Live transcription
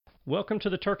Welcome to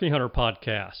the Turkey Hunter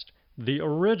Podcast, the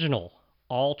original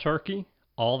all-turkey,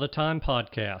 all-the-time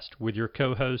podcast with your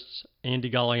co-hosts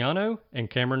Andy Galliano and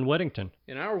Cameron Weddington.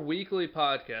 In our weekly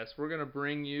podcast, we're going to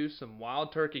bring you some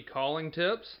wild turkey calling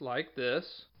tips like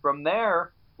this. From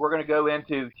there, we're going to go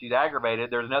into, she's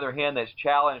aggravated, there's another hen that's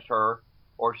challenged her,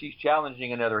 or she's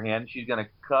challenging another hen, she's going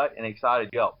to cut an excited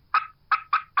yelp.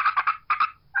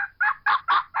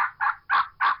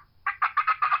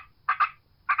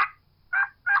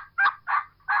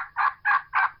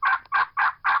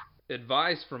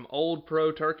 Advice from old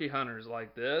pro turkey hunters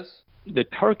like this. The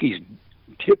turkeys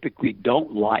typically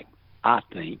don't like, I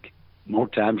think, more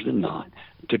times than not,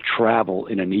 to travel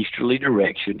in an easterly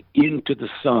direction into the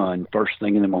sun first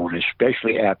thing in the morning,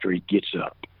 especially after he gets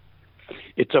up.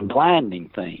 It's a blinding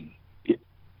thing.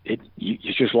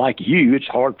 It's just like you. It's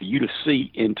hard for you to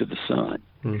see into the sun.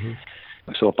 Mm-hmm.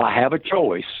 So if I have a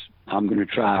choice, I'm going to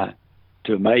try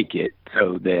to make it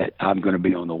so that I'm going to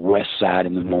be on the west side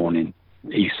in the morning,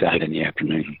 east side in the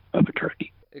afternoon of a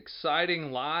turkey.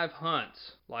 Exciting live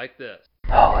hunts like this.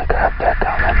 Holy crap, they're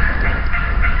coming.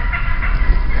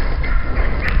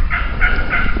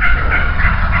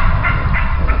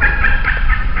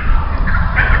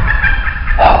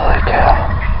 Holy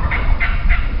cow.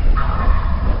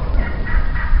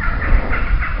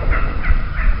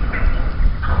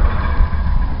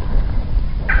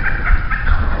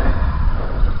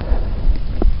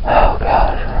 Oh,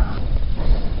 God.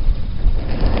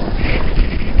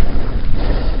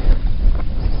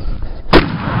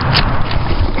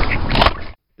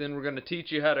 Then we're going to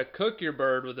teach you how to cook your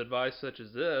bird with advice such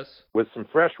as this. With some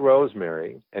fresh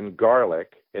rosemary and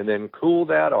garlic, and then cool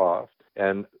that off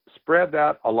and spread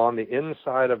that along the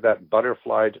inside of that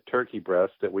butterflied turkey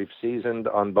breast that we've seasoned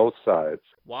on both sides.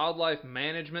 Wildlife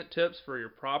management tips for your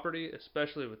property,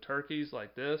 especially with turkeys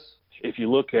like this. If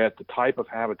you look at the type of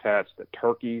habitats that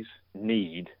turkeys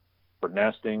need for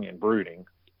nesting and brooding,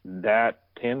 that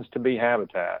tends to be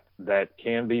habitat that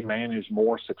can be managed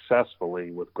more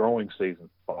successfly with growing season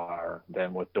fire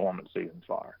than with dormant season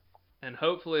fire. And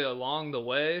hopefully along the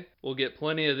way, we'll get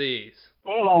plenty of these.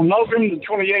 Well, on November the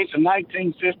 28th of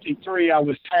 1953, I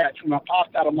was hatched. When I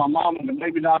popped out of my mom and the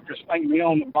baby doctor spanked me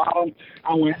on the bottom,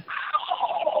 I went,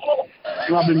 ow!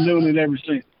 And I've been doing it ever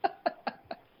since.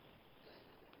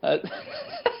 I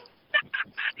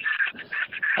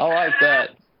like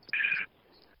that.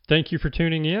 Thank you for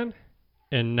tuning in.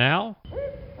 And now,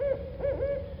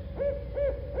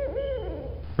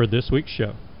 for this week's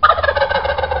show.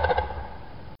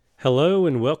 Hello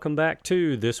and welcome back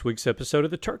to this week's episode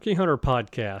of the Turkey Hunter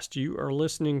Podcast. You are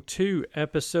listening to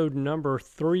episode number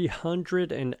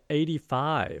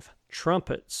 385,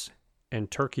 Trumpets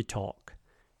and Turkey Talk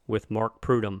with Mark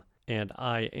Prudhomme. And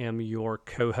I am your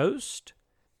co-host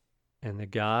and the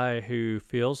guy who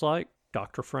feels like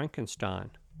Dr.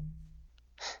 Frankenstein.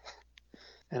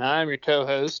 And I'm your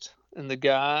co-host and the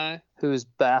guy who is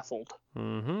baffled.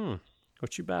 Mm-hmm.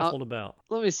 What you baffled about?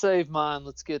 Let me save mine.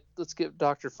 Let's get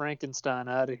Dr. Frankenstein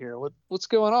out of here. What's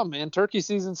going on, man? Turkey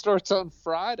season starts on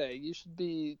Friday. You should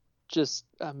be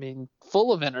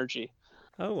full of energy.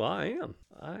 Oh, I am.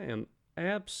 I am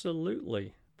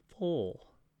absolutely full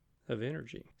of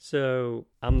energy. So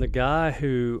I'm the guy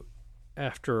who,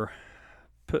 after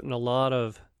putting a lot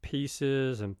of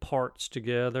pieces and parts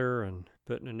together and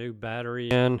putting a new battery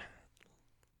in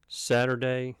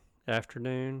Saturday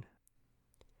afternoon,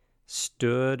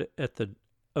 stood at the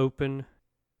open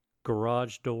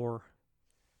garage door,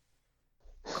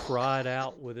 cried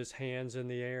out with his hands in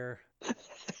the air,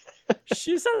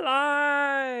 "She's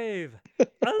alive!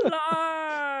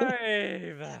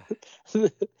 Alive!"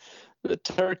 The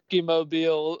Turkey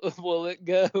Mobile, will it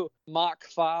go Mach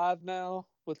 5 now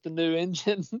with the new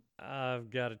engine?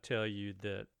 I've got to tell you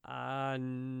that I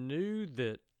knew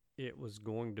that it was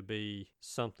going to be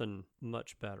something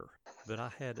much better, but I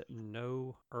had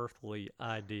no earthly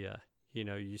idea. You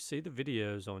know, you see the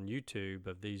videos on YouTube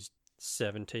of these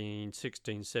 16,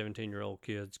 17-year-old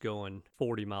kids going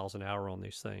 40 miles an hour on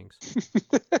these things.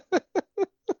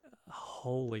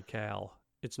 Holy cow,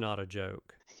 it's not a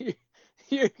joke.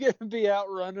 You're going to be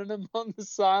outrunning them on the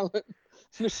silent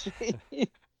machine.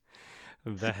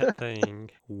 That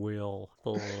thing will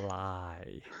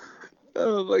fly.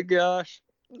 Oh my gosh.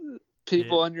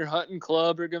 People on your hunting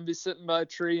club are going to be sitting by a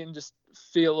tree and just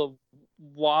feel a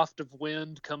waft of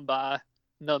wind come by.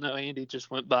 No, Andy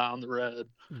just went by on the road.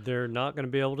 They're not going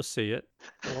to be able to see it,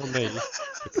 or me,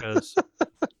 because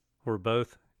we're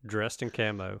both dressed in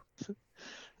camo.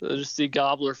 They'll just see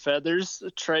gobbler feathers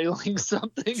trailing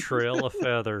something. Trail of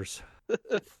feathers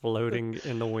floating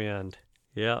in the wind.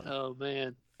 Yeah. Oh,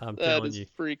 man. I'm That telling is you,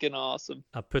 freaking awesome.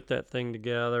 I put that thing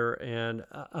together, and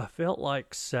I felt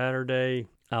like Saturday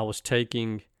I was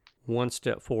taking one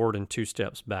step forward and two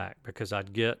steps back, because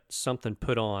I'd get something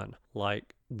put on,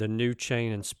 like the new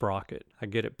chain and sprocket.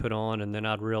 I'd get it put on, and then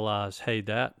I'd realize, hey,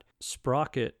 that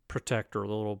sprocket protector, the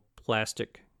little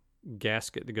plastic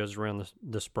gasket that goes around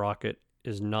the sprocket,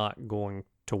 is not going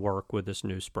to work with this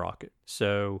new sprocket.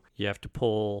 So you have to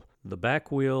pull the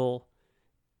back wheel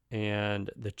and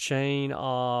the chain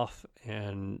off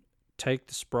and take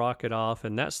the sprocket off,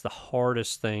 and that's the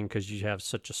hardest thing, because you have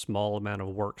such a small amount of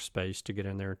workspace to get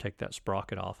in there and take that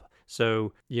sprocket off.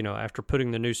 So, after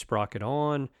putting the new sprocket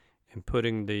on and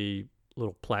putting the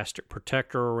little plastic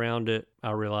protector around it,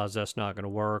 I realized that's not going to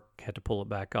work. Had to pull it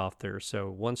back off there.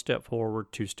 So one step forward,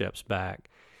 two steps back.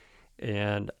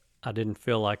 And I didn't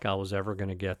feel like I was ever going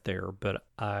to get there, but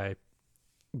I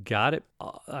got it.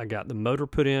 I got the motor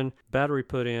put in, battery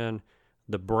put in,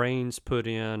 the brains put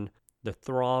in, the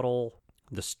throttle,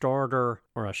 the starter,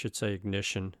 or I should say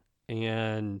ignition,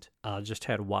 and I just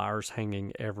had wires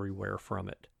hanging everywhere from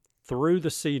it. Through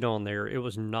the seat on there, it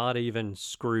was not even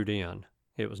screwed in.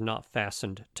 It was not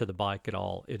fastened to the bike at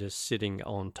all. It is sitting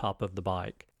on top of the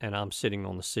bike, and I'm sitting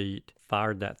on the seat.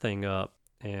 Fired that thing up,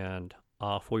 and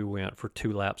off we went for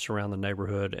 2 laps around the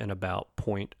neighborhood in about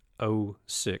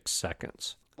 0.06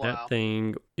 seconds. Wow. That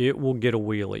thing, it will get a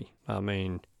wheelie. I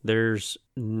mean, there's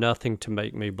nothing to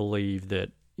make me believe that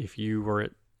if you were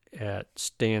at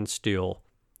standstill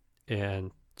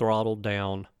and throttled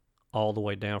down all the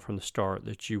way down from the start,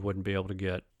 that you wouldn't be able to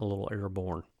get a little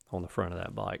airborne on the front of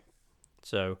that bike.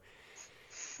 So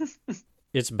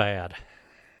it's bad.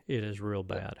 It is real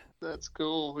bad. That's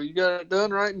cool. Well, you got it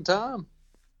done right in time.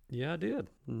 Yeah, I did.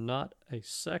 Not a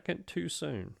second too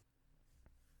soon.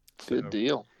 Good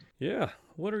deal. Yeah.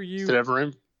 What are you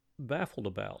baffled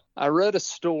about? I read a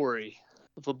story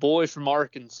of a boy from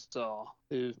Arkansas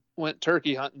who went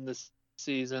turkey hunting this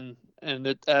season, and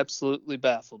it absolutely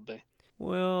baffled me.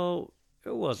 Well,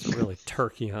 it wasn't really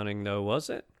turkey hunting, though,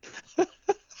 was it?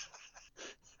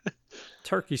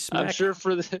 Turkey smacking. I'm sure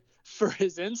for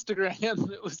his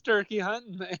Instagram, it was turkey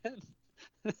hunting,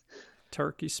 man.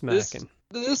 Turkey smacking.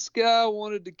 This guy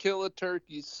wanted to kill a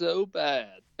turkey so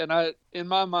bad, and in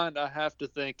my mind, I have to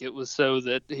think it was so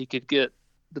that he could get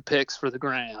the pics for the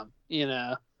gram.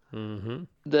 Mm-hmm.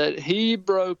 That he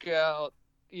broke out.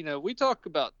 We talk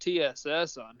about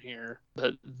TSS on here,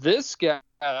 but this guy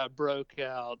broke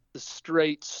out the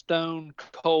straight stone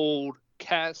cold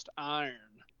cast iron.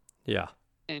 Yeah.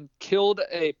 And killed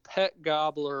a pet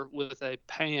gobbler with a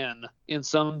pan in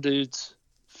some dude's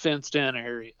fenced in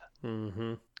area.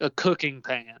 Mm-hmm. A cooking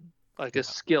pan, like a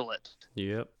skillet.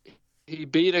 Yep. He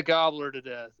beat a gobbler to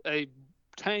death, a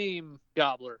tame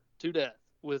gobbler to death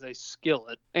with a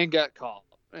skillet, and got caught.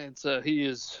 And so he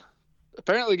is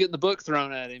apparently getting the book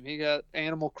thrown at him. He got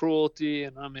animal cruelty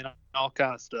and all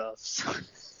kind of stuff. So,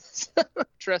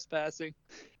 trespassing.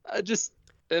 I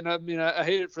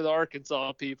hate it for the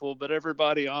Arkansas people, but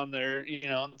everybody on there,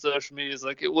 on social media is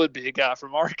like, it would be a guy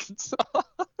from Arkansas.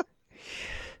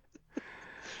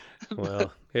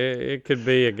 Well, it could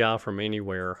be a guy from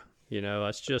anywhere.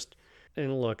 It's just,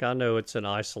 and look, I know it's an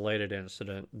isolated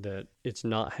incident, that it's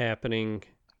not happening,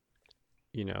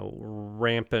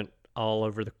 rampant all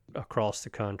over across the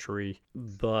country,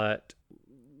 but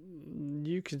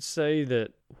you could say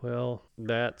that, well,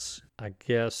 that's, I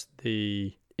guess,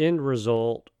 the end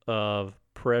result of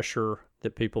pressure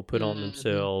that people put on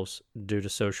themselves due to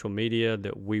social media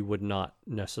that we would not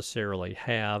necessarily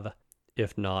have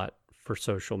if not for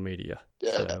social media.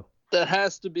 Yeah, so that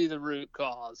has to be the root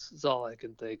cause, is all I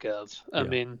can think of. I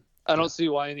mean, I don't see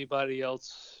why anybody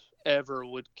else ever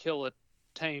would kill a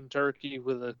tame turkey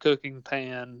with a cooking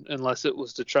pan unless it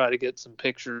was to try to get some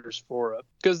pictures for it.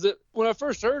 Because when I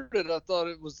first heard it, I thought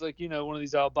it was like, one of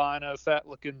these albino,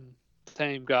 fat-looking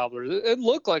tame gobblers. It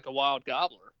looked like a wild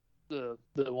gobbler, the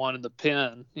one in the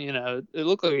pen. It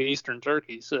looked like an eastern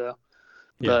turkey. So,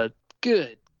 but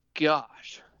good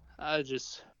gosh,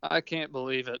 I can't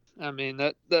believe it. I mean,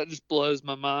 that just blows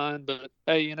my mind. But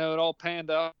hey, it all panned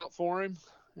out for him,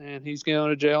 and he's going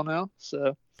to jail now.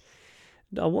 So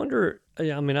I wonder.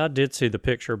 I did see the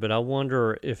picture, but I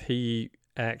wonder if he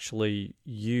actually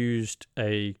used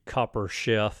a copper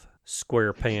chef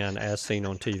square pan as seen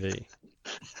on TV.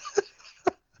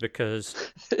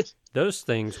 Because those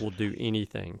things will do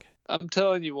anything. I'm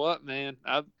telling you what, man.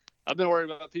 I've been worried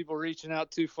about people reaching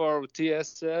out too far with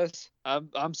TSS.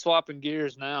 I'm swapping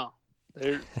gears now.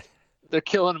 They're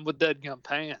killing them with dead gum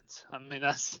pans. I mean,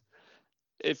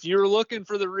 if you're looking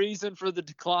for the reason for the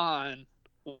decline,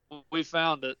 we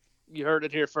found it. You heard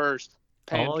it here first.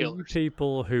 All you Painkillers.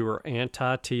 people who are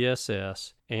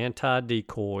anti-TSS,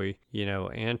 anti-decoy,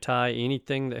 anti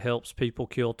anything that helps people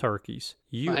kill turkeys,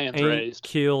 you My hand's ain't raised.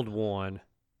 killed one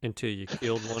until you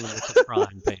killed one with a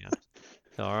frying pan.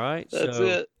 All right? That's So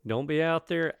it. don't be out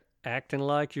there acting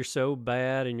like you're so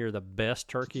bad and you're the best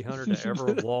turkey hunter to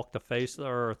ever walk the face of the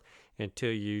earth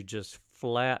until you just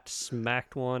flat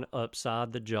smacked one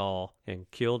upside the jaw and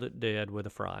killed it dead with a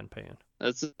frying pan.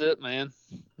 That's it, man.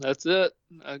 That's it.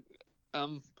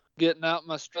 I'm getting out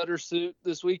my strutter suit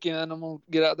this weekend. I'm going to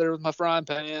get out there with my frying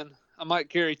pan. I might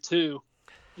carry 2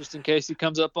 just in case he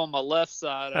comes up on my left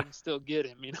side. I can still get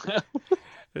him,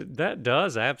 That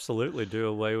does absolutely do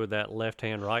away with that left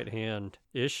hand, right hand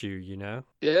issue, Yeah,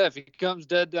 if he comes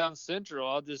dead down central,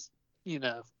 I'll just,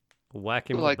 Whack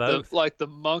him like with both. like the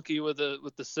monkey with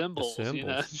the symbols, I'll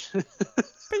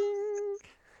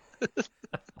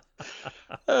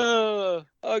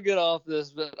get off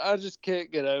this, but I just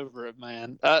can't get over it,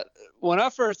 man. When I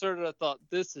first heard it, I thought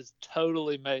this is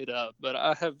totally made up, but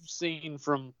I have seen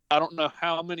from I don't know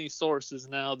how many sources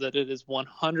now that it is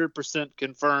 100%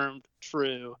 confirmed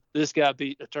true. This guy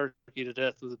beat a turkey to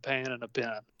death with a pan and a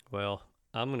pen. Well,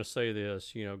 I'm going to say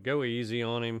this, go easy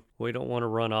on him. We don't want to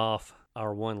run off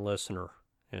our one listener.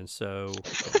 And so,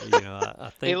 I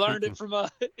think he learned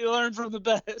he learned from the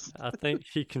best. I think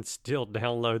he can still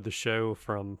download the show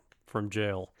from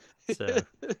jail. So,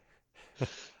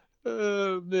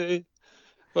 oh man.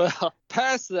 Well,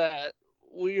 past that,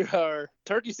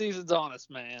 turkey season's on us,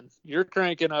 man. You're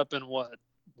cranking up in what?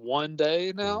 1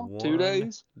 day now? 2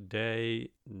 days? 1 day,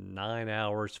 9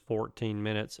 hours, 14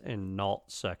 minutes, and 0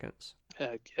 seconds.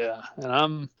 Heck yeah.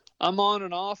 And I'm on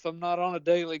and off. I'm not on a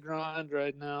daily grind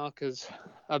right now because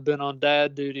I've been on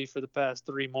dad duty for the past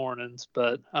 3 mornings,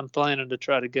 but I'm planning to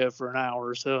try to go for an hour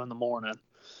or so in the morning.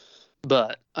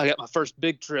 But I got my first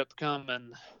big trip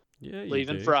coming,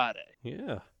 leaving Friday.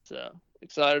 Yeah. So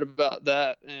excited about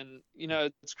that. And,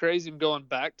 it's crazy. I'm going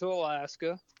back to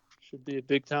Alaska. Should be a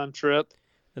big time trip.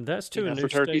 And that's to a new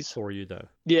state for you, though.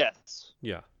 Yes.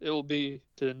 Yeah. It will be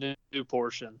to a new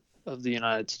portion of the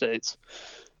United States.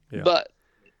 Yeah. But,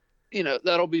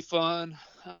 that'll be fun.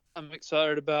 I'm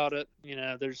excited about it.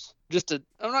 There's just I'm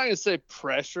not going to say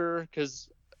pressure because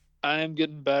I am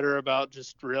getting better about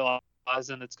just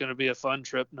realizing it's going to be a fun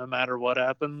trip no matter what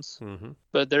happens. Mm-hmm.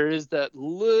 But there is that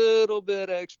little bit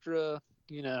extra,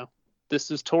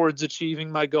 this is towards achieving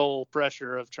my goal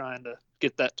pressure of trying to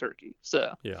get that turkey.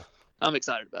 So yeah, I'm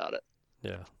excited about it.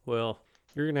 Yeah. Well,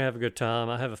 you're going to have a good time.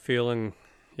 I have a feeling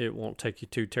it won't take you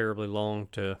too terribly long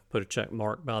to put a check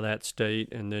mark by that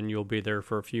state, and then you'll be there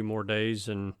for a few more days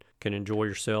and can enjoy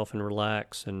yourself and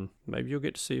relax, and maybe you'll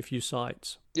get to see a few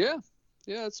sights. Yeah,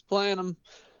 it's planned. I'm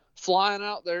flying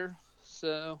out there,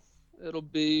 so it'll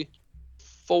be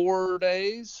 4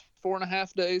 days,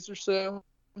 4.5 days or so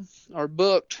are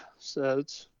booked. So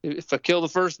if I kill the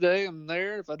first day, I'm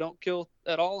there. If I don't kill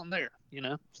at all, I'm there,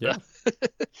 So. Yeah.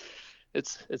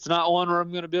 It's not one where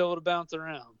I'm going to be able to bounce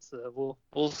around. So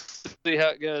we'll see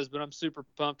how it goes, but I'm super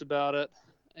pumped about it.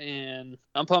 And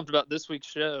I'm pumped about this week's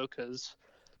show because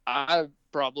I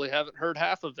probably haven't heard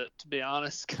half of it, to be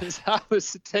honest, because I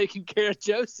was taking care of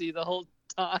Josie the whole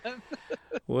time.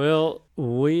 Well,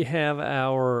 we have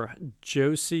our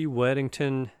Josie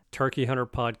Weddington Turkey Hunter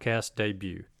podcast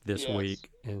debut this week.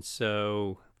 And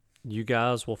so you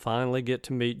guys will finally get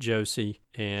to meet Josie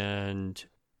and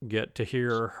get to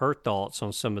hear her thoughts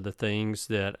on some of the things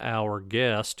that our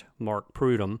guest, Mark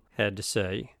Prudhomme, had to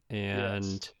say.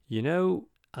 And,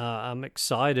 I'm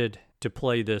excited to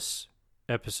play this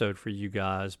episode for you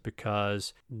guys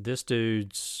because this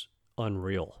dude's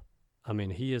unreal. I mean,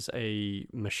 he is a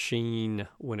machine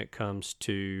when it comes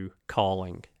to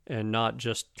calling, and not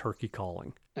just turkey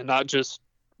calling. And not just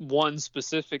one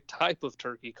specific type of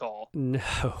turkey call.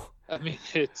 No. I mean,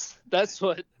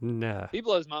 No. He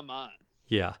blows my mind.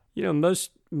 Yeah.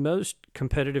 Most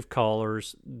competitive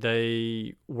callers,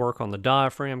 they work on the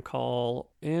diaphragm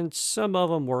call, and some of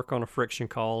them work on a friction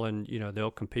call, and, they'll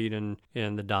compete in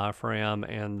the diaphragm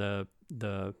and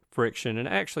the friction. And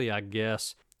actually, I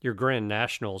guess your Grand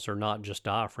Nationals are not just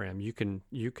diaphragm. You can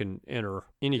enter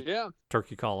any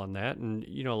turkey call in that. And,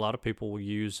 a lot of people will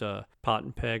use a pot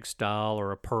and peg style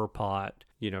or a purr pot,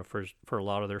 for a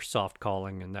lot of their soft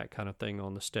calling and that kind of thing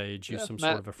on the stage. Use some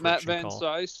sort of a friction Matt Van call.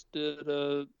 Sice did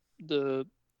the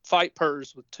fight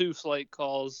purrs with 2 slate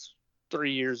calls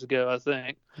 3 years ago, I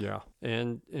think. Yeah.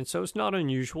 And so it's not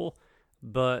unusual,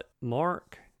 but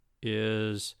Mark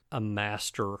is a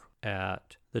master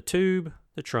at the tube,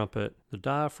 the trumpet, the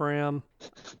diaphragm.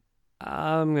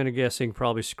 I'm going to guess he can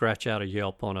probably scratch out a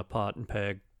yelp on a pot and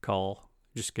peg call.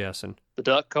 Just guessing. The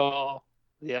duck call.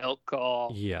 the elk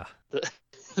call, Yeah.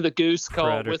 the goose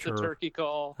call with Predator. the turkey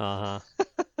call.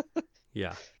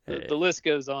 Yeah. The list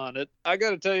goes on. I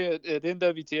got to tell you, at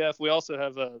NWTF, we also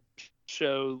have a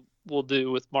show we'll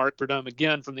do with Mark Prudhomme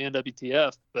again from the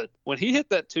NWTF. But when he hit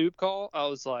that tube call, I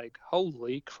was like,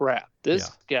 holy crap, this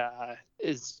guy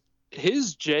is.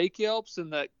 His Jake yelps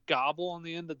and that gobble on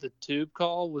the end of the tube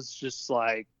call was just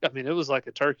like, I mean, it was like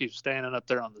a turkey standing up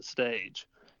there on the stage.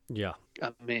 Yeah.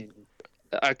 I mean,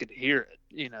 I could hear it.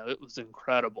 You know, it was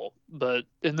incredible. And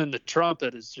then the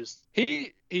trumpet is just,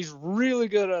 he's really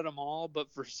good at them all,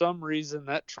 but for some reason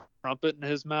that trumpet in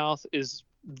his mouth is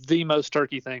the most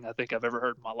turkey thing I think I've ever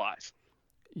heard in my life.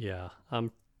 Yeah, I'm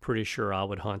pretty sure I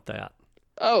would hunt that.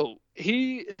 Oh,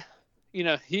 he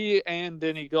and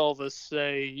Denny Gulvis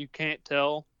say you can't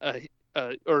tell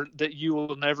or that you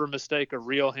will never mistake a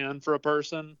real hen for a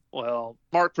person. Well,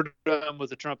 Mark Prudhomme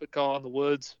with a trumpet call in the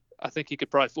woods, I think he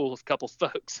could probably fool a couple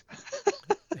folks.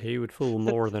 He would fool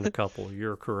more than a couple.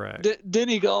 You're correct.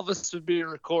 Denny Gulvis would be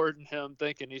recording him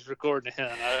thinking he's recording a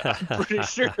hen. I'm pretty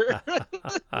sure.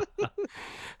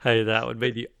 Hey, that would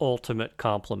be the ultimate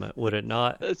compliment, would it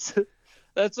not? That's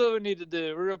what we need to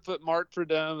do. We're going to put Mark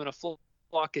Prudhomme in a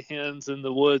flock of hens in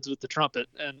the woods with the trumpet,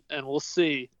 and we'll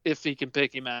see if he can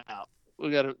pick him out.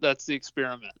 That's the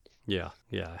experiment. Yeah.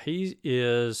 He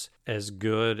is as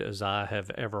good as I have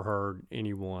ever heard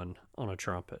anyone on a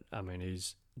trumpet. I mean,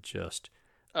 he's just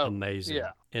amazing.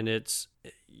 Yeah. And it's,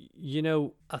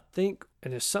 I think,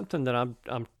 and it's something that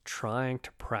I'm trying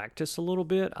to practice a little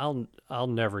bit. I'll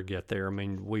never get there. I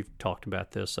mean, we've talked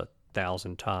about this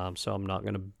 1,000 times, so I'm not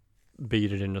going to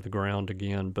beat it into the ground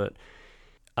again, but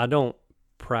I don't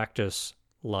practice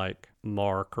like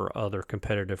Mark or other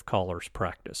competitive callers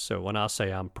practice. So when I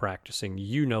say I'm practicing,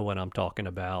 you know what I'm talking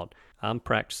about. I'm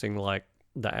practicing like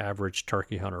the average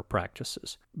turkey hunter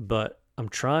practices. But I'm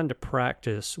trying to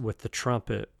practice with the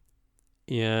trumpet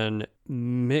in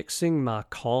mixing my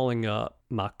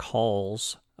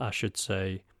calls, I should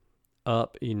say,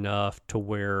 up enough to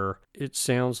where it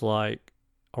sounds like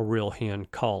a real hen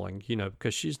calling,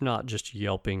 because she's not just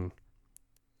yelping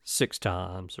 6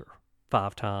 times or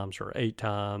 5 times or 8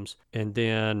 times and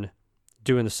then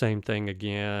doing the same thing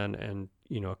again and,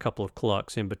 a couple of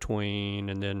clucks in between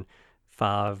and then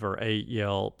 5 or 8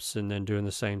 yelps and then doing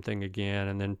the same thing again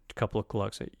and then a couple of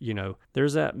clucks.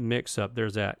 There's that mix up.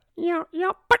 There's that, and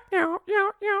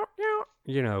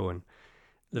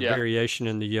the variation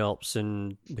in the yelps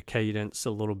and the cadence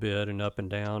a little bit and up and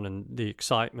down and the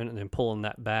excitement and then pulling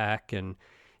that back and,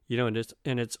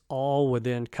 and it's all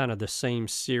within kind of the same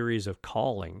series of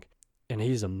calling. And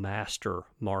he's a master,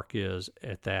 Mark is,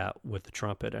 at that with the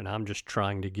trumpet. And I'm just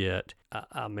trying to get,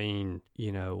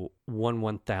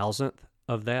 1/1000th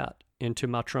of that into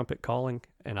my trumpet calling.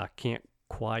 And I can't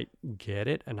quite get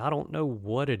it. And I don't know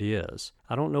what it is.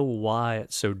 I don't know why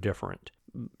it's so different.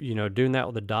 Doing that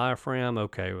with a diaphragm,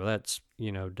 okay, well, that's,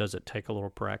 does it take a little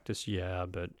practice? Yeah,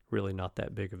 but really not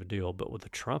that big of a deal. But with the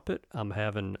trumpet, I'm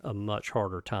having a much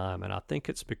harder time. And I think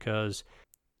it's because,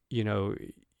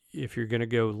 if you're going to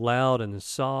go loud and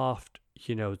soft,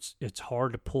 it's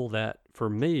hard to pull that. For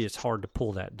me, it's hard to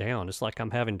pull that down. It's like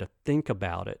I'm having to think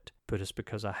about it, but it's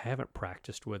because I haven't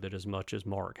practiced with it as much as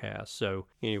Mark has. So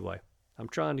anyway, I'm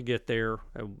trying to get there.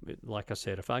 Like I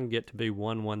said, if I can get to be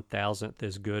 1/1000th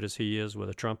as good as he is with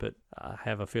a trumpet, I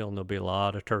have a feeling there'll be a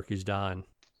lot of turkeys dying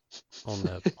on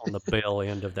the bell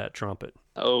end of that trumpet.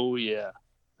 Oh yeah,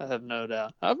 I have no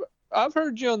doubt. I've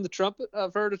heard you on the trumpet.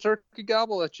 I've heard a turkey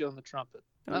gobble at you on the trumpet.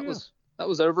 That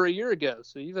was over a year ago,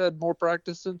 so you've had more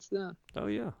practice since then. Oh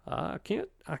yeah, I can't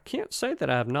say that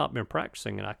I have not been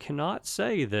practicing, and I cannot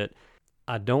say that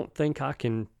I don't think I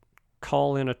can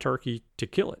call in a turkey to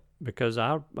kill it, because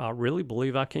I really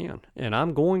believe I can, and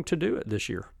I'm going to do it this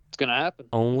year. It's going to happen.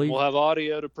 We'll have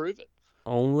audio to prove it.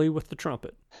 Only with the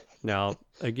trumpet. Now,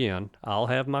 again, I'll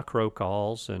have my crow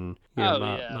calls and my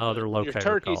other locator calls.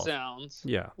 Your turkey sounds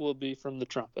will be from the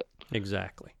trumpet.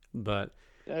 Exactly, but.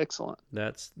 Excellent.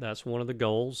 That's one of the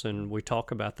goals, and we talk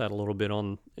about that a little bit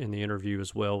in the interview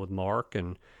as well with Mark.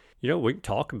 And we can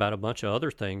talk about a bunch of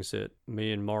other things that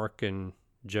me and Mark and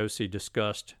Josie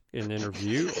discussed in the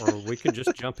interview, or we can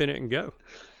just jump in it and go.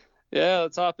 Yeah,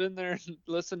 let's hop in there and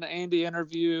listen to Andy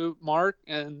interview Mark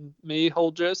and me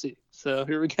hold Josie. So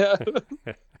here we go.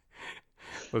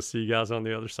 We'll see you guys on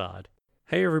the other side.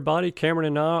 Hey everybody, Cameron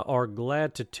and I are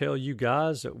glad to tell you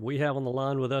guys that we have on the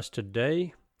line with us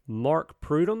today Mark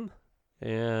Prudhomme.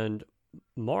 And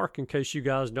Mark, in case you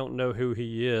guys don't know who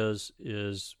he is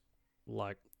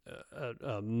like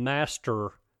a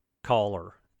master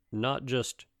caller, not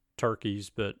just turkeys,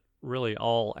 but really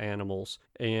all animals.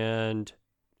 And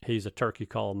he's a turkey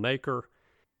call maker,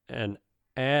 an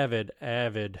avid,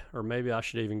 or maybe I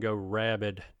should even go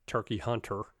rabid turkey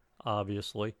hunter,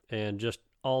 obviously, and just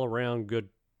all around good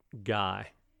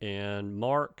guy. And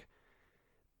Mark,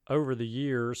 over the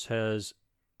years, has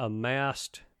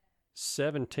amassed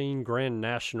 17 Grand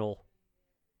National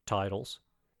titles.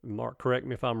 Mark, correct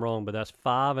me if I'm wrong, but that's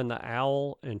 5 in the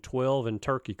owl and 12 in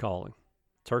turkey calling.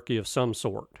 Turkey of some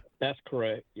sort. That's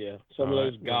correct, yeah. Some of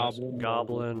those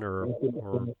goblin or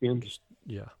just,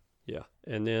 yeah.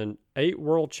 And then 8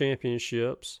 world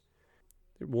championships.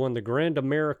 Won the Grand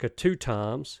America 2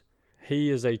 times. He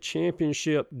is a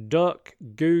championship duck,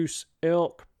 goose,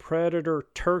 elk, predator,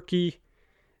 turkey,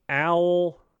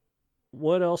 owl.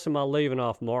 What else am I leaving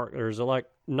off, Mark? There's like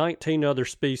 19 other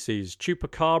species.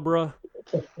 Chupacabra.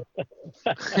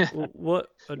 What?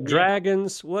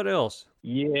 Dragons. What else?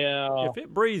 Yeah. If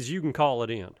it breathes, you can call it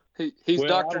in. He's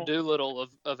Dr. Doolittle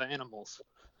of animals.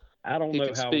 I don't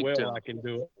know how well I can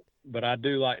do it, but I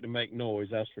do like to make noise,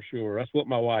 that's for sure. That's what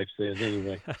my wife says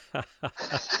anyway.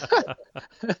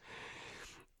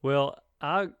 Well,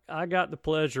 I got the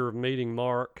pleasure of meeting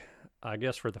Mark, I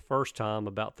guess for the first time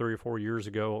about 3 or 4 years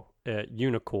ago at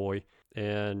Unicoi.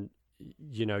 And,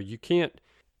 you know, you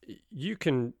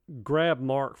can grab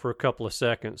Mark for a couple of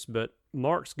seconds, but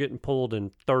Mark's getting pulled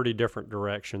in 30 different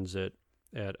directions at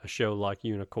a show like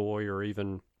Unicoi or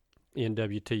even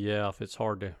NWTF. It's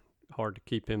hard to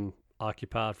keep him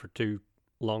occupied for too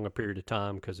long a period of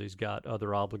time because he's got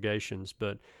other obligations.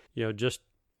 But, you know, just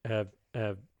have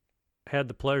had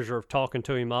the pleasure of talking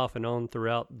to him off and on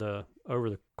over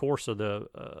the course of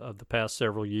the past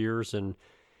several years. And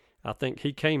I think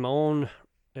he came on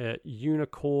at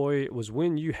Unicoi. It was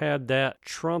when you had that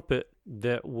trumpet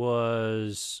that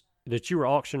you were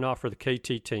auctioning off for the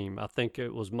KT team. I think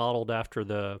it was modeled after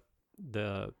the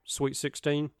Sweet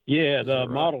 16. Yeah, the right?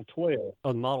 Model 12.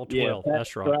 Oh, the Model 12. Yeah,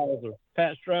 that's right.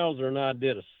 Pat Strouser and I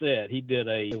did a set.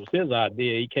 It was his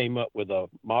idea. He came up with a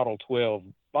Model 12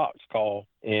 box call,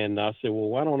 and I said, well,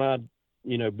 why don't I,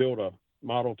 build a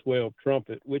Model 12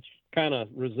 trumpet, which kind of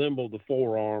resembled the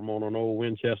forearm on an old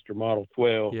Winchester Model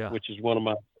 12, which is one of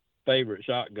my favorite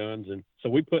shotguns. And so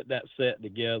we put that set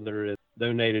together and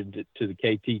donated it to the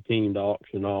KT team to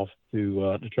auction off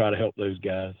to try to help those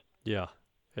guys. Yeah.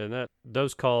 And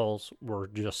those calls were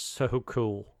just so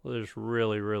cool. It was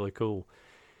really, really cool.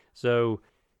 So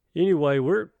anyway,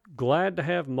 we're glad to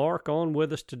have Mark on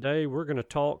with us today. We're going to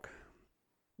talk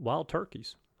wild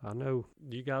turkeys. I know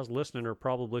you guys listening are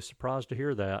probably surprised to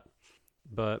hear that,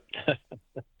 but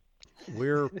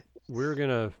we're going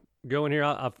to go in here.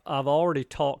 I've already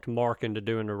talked Mark into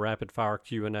doing a rapid fire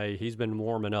Q&A. He's been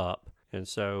warming up, and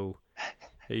so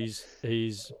he's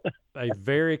a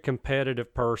very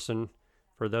competitive person.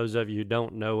 For those of you who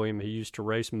don't know him, he used to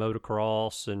race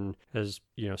motocross and has,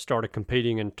 started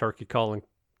competing in turkey calling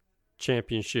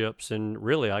championships and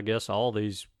really, I guess, all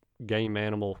these game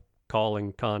animal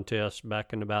calling contests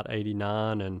back in about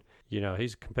 89. And,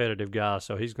 he's a competitive guy,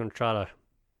 so he's going to try to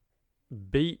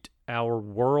beat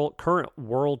our current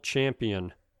world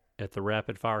champion at the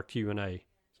rapid fire Q&A.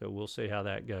 So we'll see how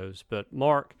that goes. But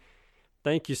Mark,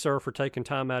 thank you, sir, for taking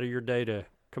time out of your day to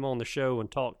come on the show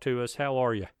and talk to us. How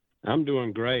are you? I'm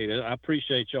doing great. I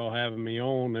appreciate y'all having me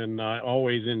on, and I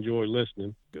always enjoy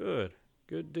listening. Good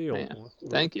deal. Yeah,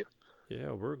 thank you.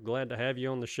 Yeah, we're glad to have you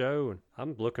on the show, and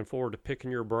I'm looking forward to picking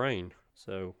your brain.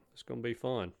 So it's going to be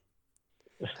fun.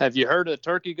 Have you heard a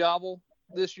turkey gobble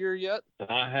this year yet?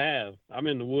 I have. I'm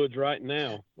in the woods right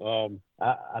now.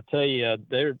 I tell you,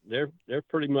 they're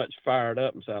pretty much fired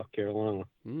up in South Carolina.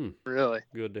 Really?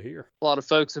 Good to hear. A lot of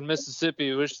folks in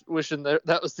Mississippi wishing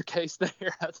that was the case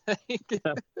there, I think.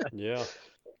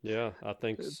 Yeah, I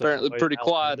think apparently pretty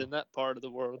quiet in that part of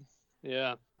the world.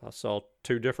 Yeah. I saw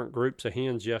 2 different groups of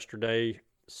hens yesterday,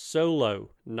 solo,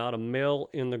 not a male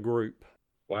in the group.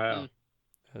 Wow.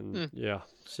 And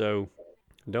so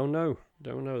don't know.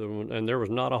 And there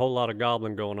was not a whole lot of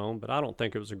gobbling going on, but I don't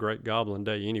think it was a great gobbling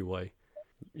day anyway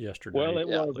yesterday. Well, it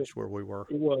was. At least where we were.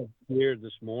 It was weird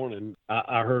this morning.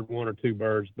 I heard 1 or 2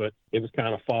 birds, but it was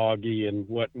kind of foggy and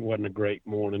wasn't a great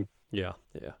morning. Yeah.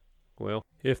 Well,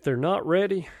 if they're not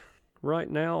ready right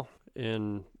now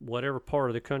in whatever part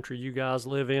of the country you guys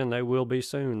live in, they will be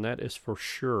soon. That is for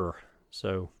sure.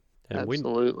 So, and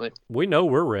absolutely. We know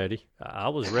we're ready. I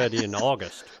was ready in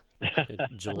August.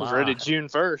 July. I was ready June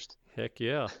 1st. Heck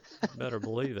yeah. Better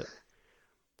believe it.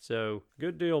 So,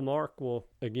 good deal, Mark. Well,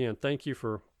 again, thank you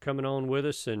for coming on with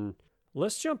us. And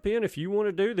let's jump in if you want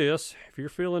to do this. If you're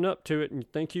feeling up to it and you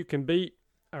think you can beat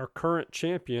our current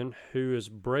champion, who is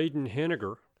Braden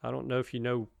Henniger. I don't know if you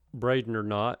know Braden or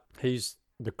not. He's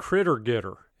the critter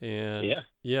getter. And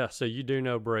so you do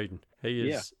know Braden.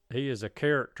 He is a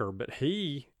character, but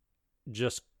he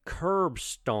just curb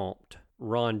stomped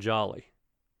Ron Jolly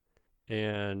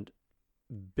and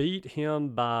beat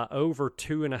him by over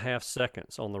 2.5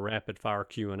 seconds on the rapid fire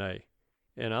Q&A.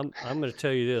 And I'm going to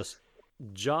tell you this.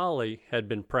 Jolly had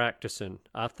been practicing.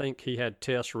 I think he had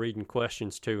Tess reading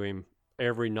questions to him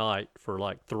every night for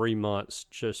like 3 months,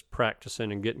 just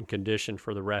practicing and getting conditioned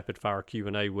for the rapid fire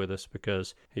Q&A with us,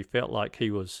 because he felt like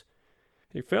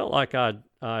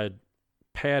I'd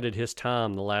padded his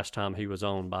time the last time he was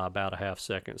on by about 0.5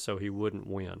 second so he wouldn't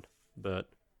win. But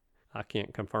I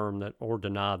can't confirm that or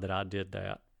deny that I did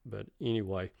that. But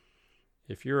anyway,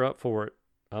 if you're up for it,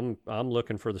 I'm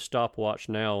looking for the stopwatch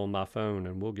now on my phone,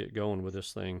 and we'll get going with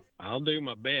this thing. I'll do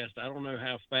my best. I don't know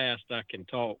how fast I can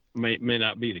talk. May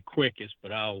not be the quickest,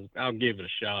 but I'll give it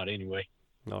a shot anyway.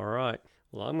 All right.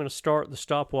 Well, I'm going to start the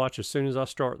stopwatch as soon as I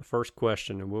start the first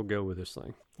question, and we'll go with this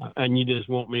thing. And you just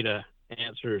want me to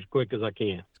answer as quick as I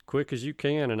can? As quick as you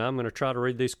can, and I'm going to try to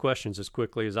read these questions as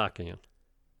quickly as I can.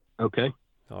 Okay.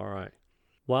 All right.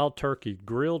 Wild turkey,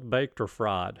 grilled, baked, or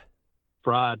fried?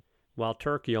 Fried. Wild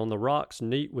turkey on the rocks,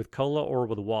 neat with cola or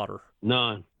with water?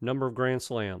 None. Number of grand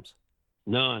slams?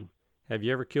 None. Have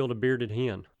you ever killed a bearded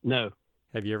hen? No.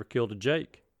 Have you ever killed a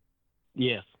jake?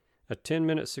 Yes. A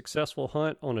 10-minute successful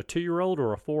hunt on a 2-year-old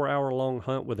or a 4-hour-long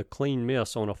hunt with a clean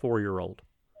miss on a 4-year-old?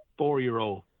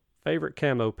 4-year-old. Favorite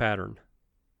camo pattern?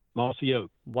 Mossy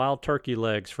oak. Wild turkey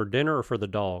legs for dinner or for the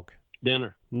dog?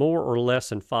 Dinner. More or less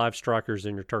than 5 strikers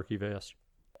in your turkey vest?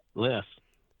 Less.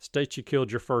 State you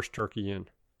killed your first turkey in?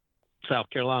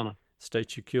 South Carolina.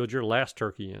 State you killed your last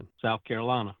turkey in? South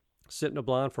Carolina. Sit in a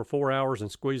blind for 4 hours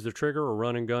and squeeze the trigger, or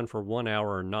run and gun for 1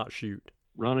 hour and not shoot?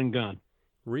 Run and gun.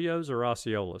 Rios or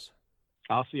Osceolas?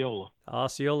 Osceola.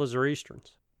 Osceolas or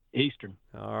Easterns? Eastern.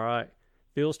 All right.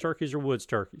 Fields turkeys or woods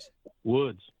turkeys?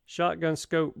 Woods. Shotgun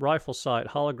scope, rifle sight,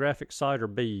 holographic sight, or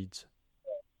beads?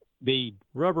 Bead.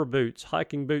 Rubber boots,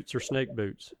 hiking boots, or snake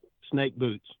boots? Snake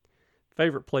boots.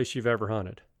 Favorite place you've ever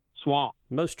hunted? Swamp.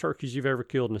 Most turkeys you've ever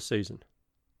killed in a season?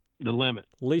 The limit.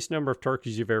 Least number of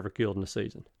turkeys you've ever killed in a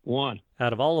season? 1.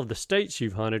 Out of all of the states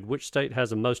you've hunted, which state has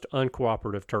the most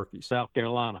uncooperative turkeys? South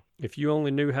Carolina. If you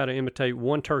only knew how to imitate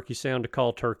one turkey sound to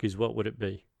call turkeys, what would it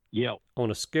be? Yelp.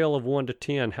 On a scale of 1 to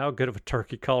 10, how good of a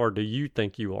turkey caller do you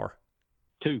think you are?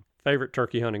 2. Favorite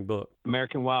turkey hunting book?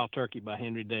 American Wild Turkey by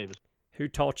Henry Davis. Who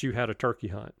taught you how to turkey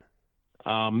hunt?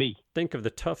 Me. Think of the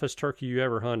toughest turkey you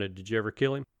ever hunted. Did you ever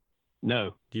kill him?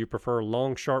 No. Do you prefer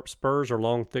long, sharp spurs or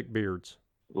long, thick beards?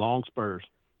 Long spurs.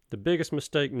 The biggest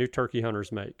mistake new turkey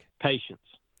hunters make? Patience.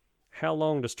 How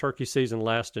long does turkey season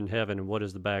last in heaven, and what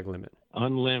is the bag limit?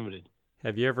 Unlimited.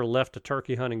 Have you ever left a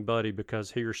turkey hunting buddy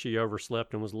because he or she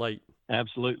overslept and was late?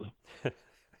 Absolutely.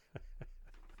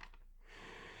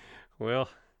 Well,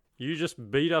 you just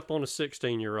beat up on a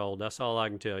 16-year-old. That's all I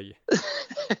can tell you.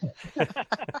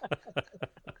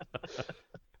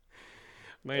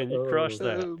 Man, you crushed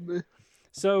that.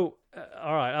 So,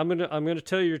 all right, I'm gonna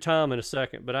tell you your time in a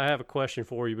second, but I have a question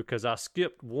for you because I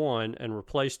skipped one and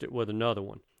replaced it with another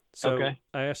one. So Okay.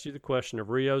 I asked you the question of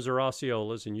Rios or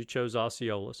Osceolas, and you chose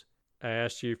Osceolas. I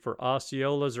asked you for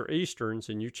Osceolas or Easterns,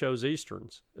 and you chose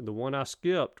Easterns. The one I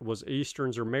skipped was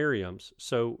Easterns or Merriam's.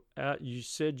 So you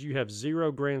said you have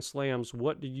 0 Grand Slams.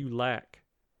 What do you lack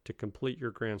to complete your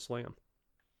Grand Slam?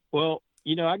 Well,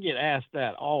 I get asked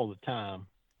that all the time,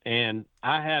 and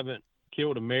I haven't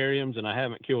killed a Merriam's and I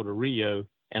haven't killed a Rio,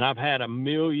 and I've had a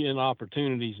million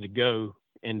opportunities to go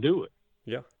and do it.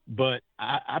 Yeah. But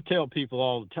I tell people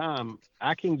all the time,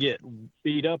 I can get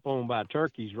beat up on by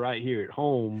turkeys right here at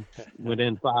home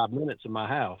within 5 minutes of my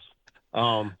house.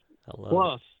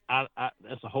 Plus, I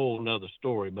that's a whole nother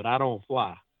story, but I don't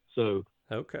fly. So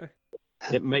okay,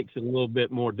 it makes it a little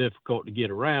bit more difficult to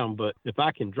get around. But if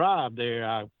I can drive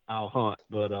there, I'll hunt.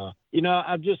 But,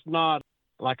 I'm just not,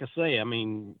 like I say, I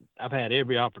mean, I've had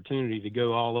every opportunity to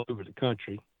go all over the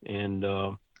country. And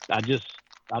I just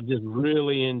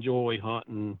really enjoy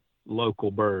hunting local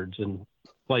birds and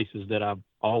places that I've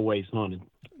always hunted.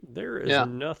 There is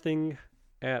nothing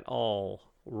at all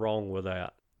wrong with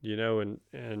that,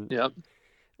 and Yep.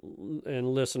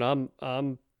 And listen,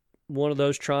 I'm one of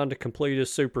those trying to complete a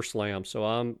super slam, so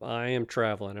I am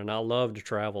traveling, and I love to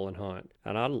travel and hunt,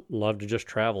 and I love to just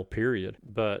travel, period.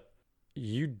 But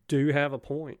you do have a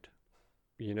point.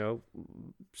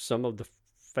 Some of the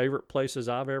favorite places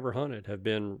I've ever hunted have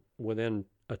been within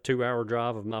a 2-hour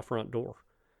drive of my front door,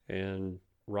 and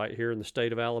right here in the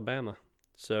state of Alabama.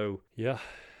 So you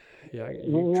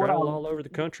can travel all over the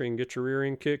country and get your rear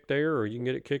end kicked there, or you can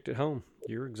get it kicked at home.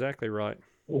 You're exactly right.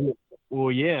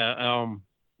 Well, yeah.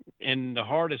 And the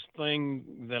hardest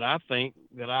thing that I think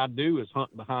that I do is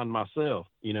hunt behind myself.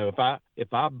 If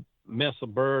I mess a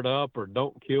bird up or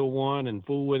don't kill one and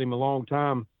fool with him a long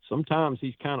time, sometimes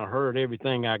he's kind of heard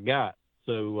everything I got.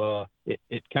 So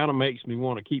it kind of makes me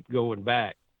want to keep going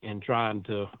back and trying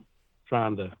to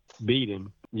beat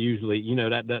him. Usually,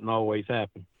 that doesn't always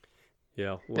happen.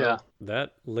 Yeah. Well,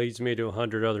 that leads me to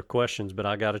 100 other questions, but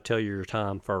I got to tell you your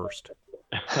time first.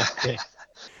 Okay.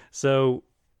 So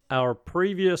our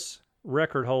previous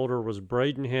record holder was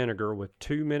Braden Henniger with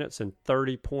 2 minutes and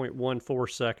 30.14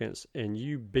 seconds, and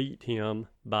you beat him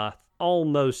by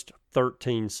almost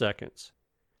 13 seconds.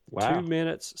 Wow. 2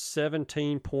 minutes,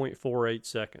 17.48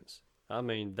 seconds. I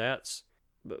mean,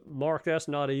 Mark, that's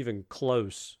not even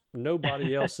close.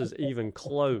 Nobody else is even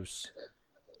close.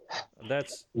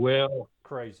 That's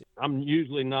crazy. I'm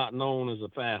usually not known as a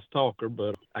fast talker,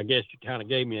 but I guess you kind of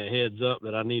gave me a heads up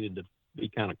that I needed to be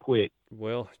kind of quick.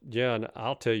 Well, yeah, and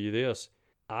I'll tell you this.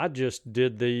 I just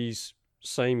did these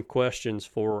same questions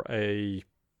for a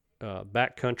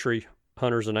backcountry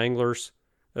hunters and anglers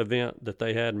event that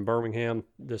they had in Birmingham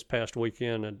this past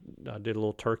weekend. And I did a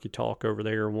little turkey talk over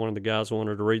there, and one of the guys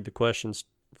wanted to read the questions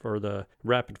for the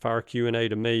rapid fire Q&A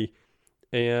to me,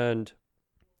 and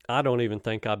I don't even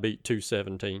think I beat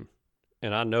 217,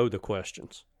 and I know the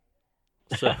questions.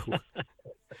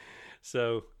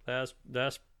 So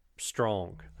that's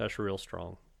strong. That's real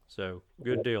strong. So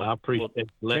good deal. I appreciate it.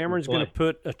 Cameron's going to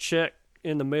put a check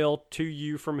in the mail to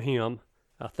you from him.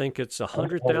 I think it's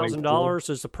 $100,000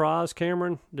 as the prize,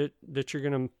 Cameron, that you're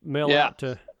going to mail out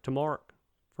to Mark.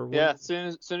 Yeah, as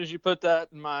soon as you put that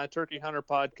in my Turkey Hunter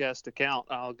podcast account,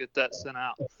 I'll get that sent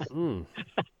out.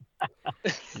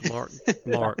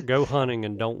 Mark, go hunting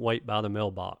and don't wait by the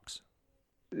mailbox.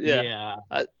 Yeah,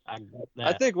 I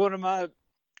think one of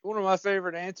my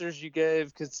favorite answers you gave,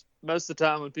 because most of the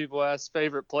time when people ask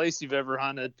favorite place you've ever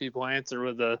hunted, people answer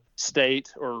with a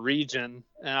state or region,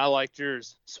 and I liked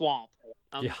yours, swamp.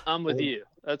 I'm with you.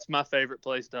 That's my favorite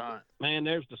place to hunt. Man,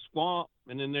 there's the swamp,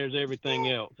 and then there's everything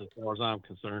else as far as I'm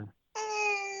concerned.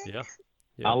 Yeah.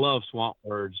 I love swamp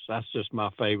birds. That's just my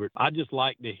favorite. I just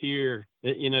like to hear,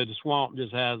 the swamp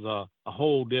just has a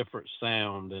whole different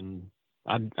sound, and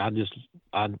I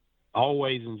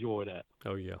always enjoy that.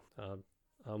 Oh, yeah.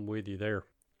 I'm with you there.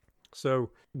 So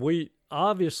we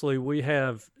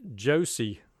have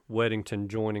Josie Weddington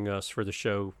joining us for the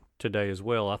show today as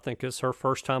well. I think it's her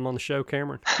first time on the show,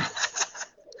 Cameron.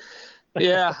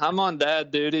 Yeah, I'm on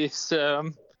dad duty, so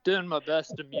I'm doing my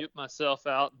best to mute myself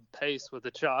out and pace with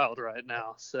a child right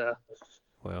now. So,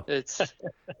 well, it's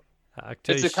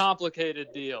a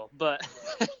complicated deal, but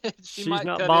she's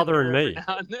not bothering me.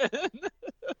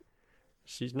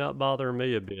 She's not bothering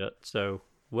me a bit. So,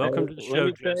 welcome to the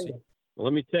show, Josie.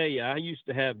 Let me tell you, I used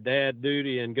to have dad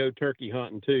duty and go turkey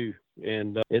hunting too,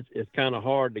 and it's kind of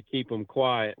hard to keep them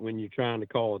quiet when you're trying to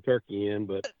call a turkey in,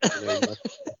 but.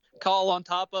 Call on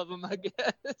top of them, I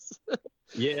guess.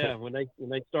 Yeah, when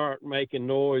they start making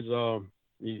noise,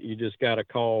 you just got to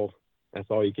call. That's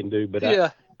all you can do. But yeah,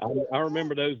 I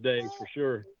remember those days for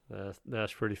sure.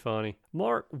 That's pretty funny.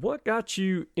 Mark, what got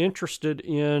you interested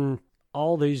in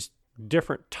all these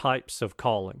different types of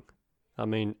calling? I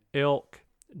mean, elk,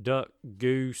 duck,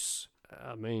 goose.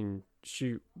 I mean,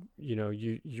 shoot,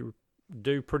 you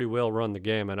do pretty well run the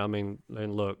gamut. I mean,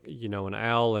 and look, an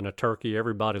owl and a turkey,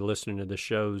 everybody listening to the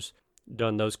show's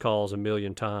done those calls a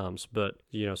million times, but,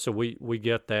 so we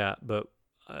get that, but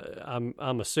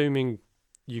I'm assuming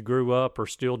you grew up or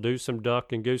still do some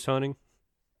duck and goose hunting?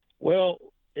 Well,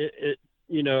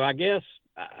 I guess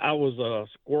I was a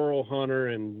squirrel hunter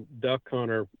and duck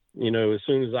hunter, as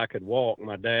soon as I could walk.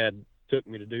 My dad took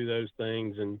me to do those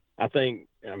things, and I think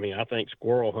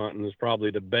squirrel hunting is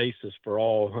probably the basis for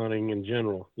all hunting in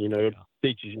general. It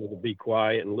teaches you to be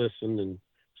quiet and listen and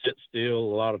sit still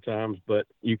a lot of times, but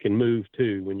you can move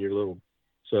too when you're little.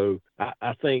 So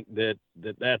I think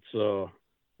that's a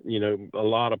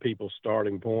lot of people's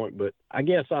starting point. But I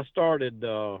guess I started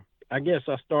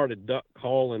duck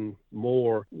calling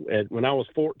more when I was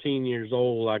 14 years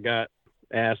old. I got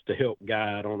asked to help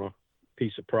guide on a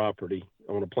piece of property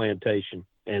on a plantation,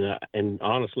 and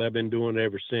honestly, I've been doing it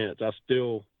ever since.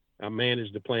 I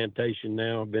manage the plantation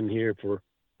now. I've been here for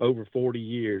over 40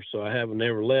 years, so I haven't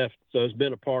ever left. So it's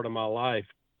been a part of my life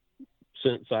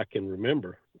since I can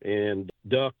remember. And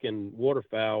duck and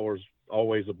waterfowl was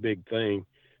always a big thing.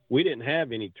 We didn't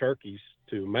have any turkeys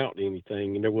to mount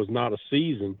anything, and there was not a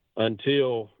season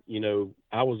until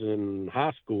I was in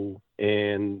high school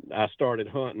and I started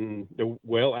hunting.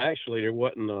 Well, actually, there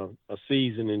wasn't a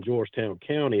season in Georgetown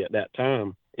County at that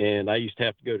time, and I used to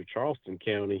have to go to Charleston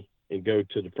County and go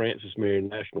to the Francis Marion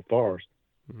National Forest.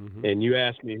 Mm-hmm. And you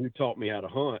asked me who taught me how to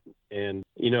hunt, and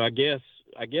I guess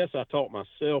I taught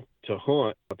myself to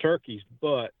hunt turkeys,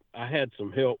 but I had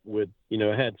some help with,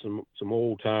 I had some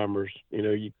old timers.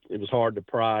 It was hard to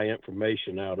pry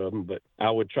information out of them, but I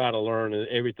would try to learn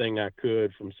everything I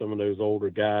could from some of those older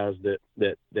guys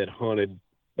that hunted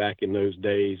back in those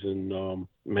days. And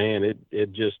man,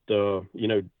 it just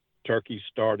turkeys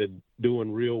started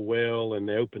doing real well in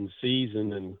the open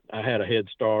season, and I had a head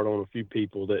start on a few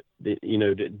people that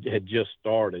had just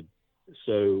started.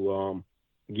 So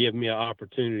give me an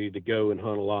opportunity to go and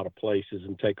hunt a lot of places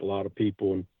and take a lot of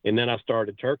people. And then I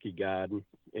started turkey guiding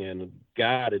and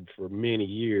guided for many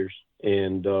years.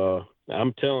 And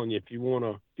I'm telling you, if you want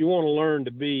to learn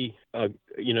to be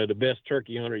the best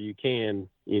turkey hunter you can,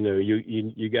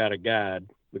 you got to guide,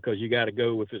 because you got to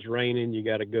go if it's raining, you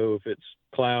got to go if it's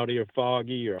cloudy or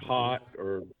foggy or hot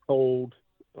or cold.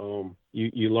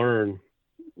 You learn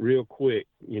real quick,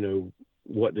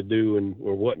 what to do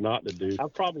or what not to do.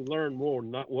 I've probably learned more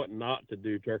what not to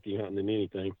do turkey hunting than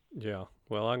anything. Yeah.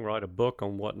 Well, I can write a book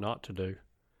on what not to do.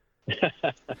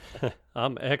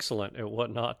 I'm excellent at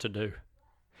what not to do.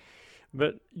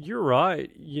 But you're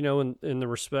right, in the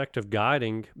respect of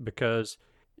guiding, because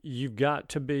you've got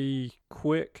to be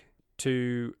quick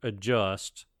to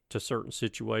adjust to certain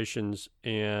situations,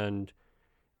 and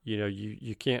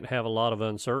you can't have a lot of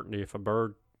uncertainty. If a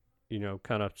bird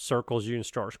kind of circles you and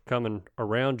starts coming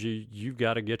around you, you've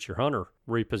got to get your hunter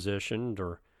repositioned,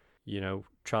 or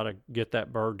try to get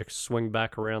that bird to swing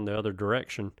back around the other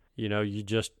direction.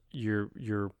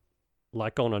 You're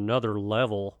like on another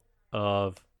level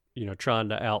of trying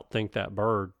to outthink that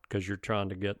bird, because you're trying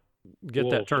to get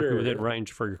that turkey within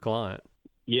range for your client.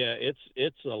 Yeah,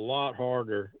 it's a lot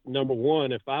harder. Number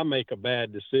one, if I make a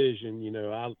bad decision,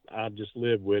 I just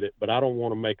live with it. But I don't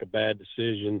want to make a bad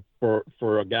decision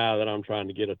for a guy that I'm trying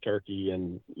to get a turkey,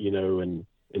 and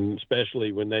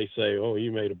especially when they say, "Oh,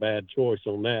 you made a bad choice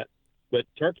on that." But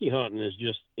turkey hunting is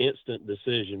just instant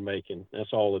decision making.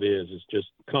 That's all it is. It's just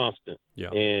constant. Yeah.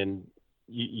 And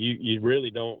you really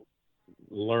don't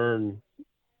learn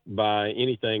by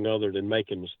anything other than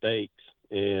making mistakes.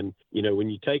 And, when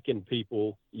you're taking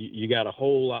people, you got a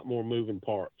whole lot more moving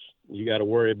parts. You got to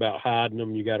worry about hiding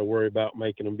them. You got to worry about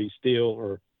making them be still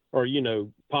or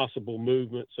possible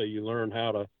movement. So you learn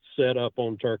how to set up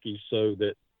on turkeys so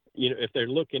that, if they're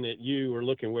looking at you or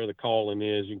looking where the calling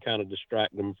is, you can kind of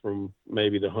distract them from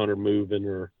maybe the hunter moving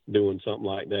or doing something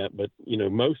like that. But,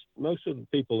 most of the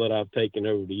people that I've taken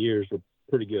over the years are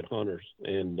pretty good hunters.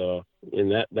 And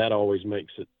that always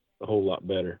makes it a whole lot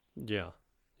better. Yeah.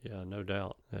 Yeah, no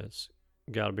doubt. It's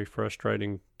got to be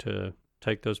frustrating to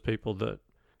take those people that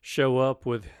show up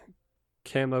with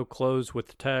camo clothes with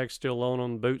the tag still on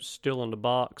them, boots still in the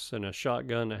box, and a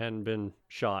shotgun that hadn't been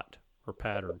shot or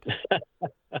patterned.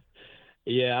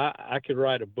 Yeah, I could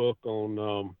write a book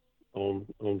on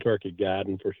turkey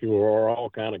guiding for sure, or all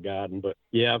kind of guiding. But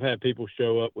yeah, I've had people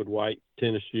show up with white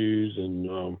tennis shoes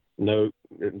and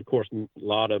of course, a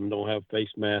lot of them don't have face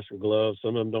masks or gloves.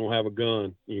 Some of them don't have a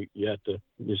gun. You have to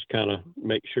just kind of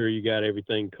make sure you got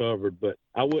everything covered. But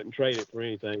I wouldn't trade it for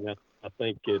anything. I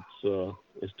think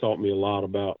it's taught me a lot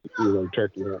about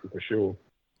turkey hunting for sure.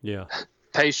 Yeah,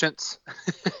 patience.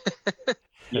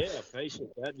 Yeah,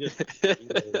 patience. That just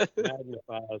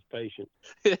magnifies patience.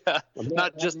 Yeah,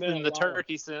 not just in the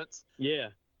turkey sense. Yeah,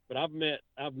 but I've met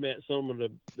some of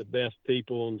the best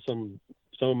people and some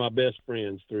of my best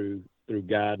friends through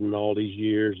guiding all these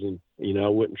years, and I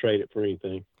wouldn't trade it for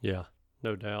anything. Yeah,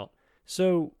 no doubt.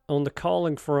 So on the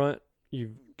calling front,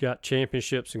 you've got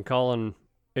championships in calling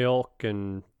elk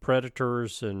and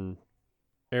predators and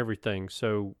everything.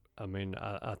 So I mean,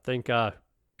 I think I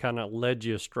kind of led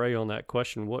you astray on that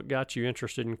question. What got you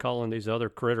interested in calling these other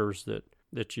critters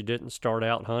that you didn't start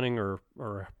out hunting or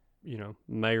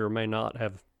may or may not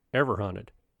have ever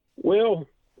hunted? Well,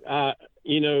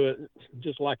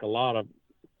 just like a lot of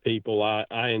people,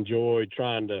 I enjoy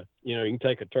trying to, you can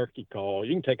take a turkey call,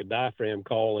 you can take a diaphragm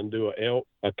call and do an elk,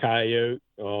 a coyote,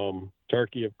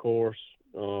 turkey, of course,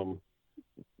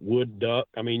 wood duck.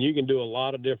 I mean, you can do a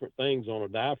lot of different things on a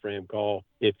diaphragm call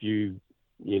if you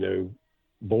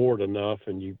bored enough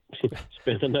and you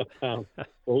spend enough time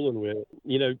fooling with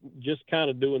it, just kind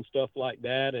of doing stuff like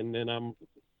that. And then I'm,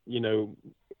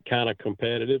 kind of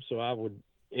competitive. So I would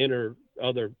enter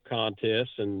other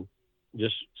contests and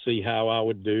just see how I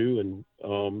would do. And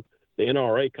the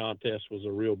NRA contest was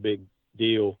a real big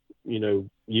deal,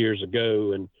 years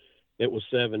ago. And it was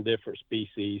 7 different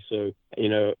species. So,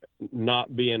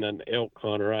 not being an elk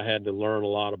hunter, I had to learn a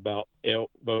lot about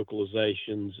elk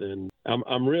vocalizations. And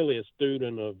I'm really a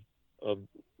student of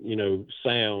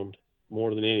sound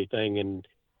more than anything, and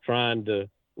trying to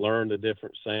learn the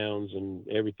different sounds and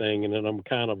everything. And then I'm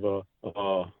kind of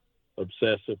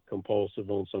obsessive compulsive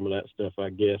on some of that stuff, I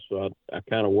guess. So I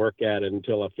kind of work at it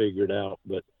until I figure it out.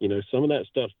 But, you know, some of that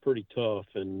stuff's pretty tough,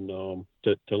 and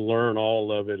to learn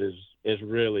all of it is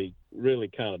really, really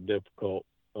kind of difficult.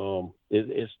 I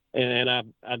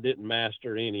didn't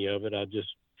master any of it. I just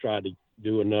tried to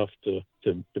do enough to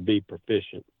be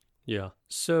proficient. Yeah.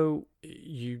 So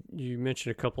you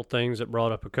mentioned a couple things that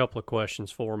brought up a couple of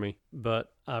questions for me,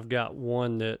 but I've got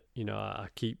one that, you know, I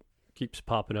keeps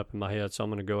popping up in my head, so I'm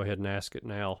going to go ahead and ask it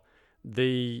now.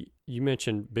 You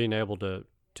mentioned being able to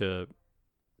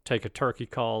take a turkey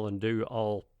call and do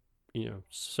all, you know,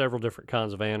 several different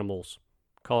kinds of animals,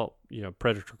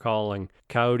 predator calling,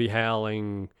 coyote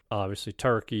howling, obviously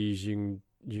turkeys. You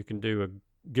can do a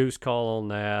goose call on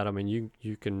that. I mean,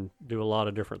 you can do a lot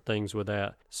of different things with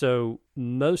that. So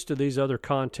most of these other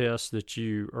contests that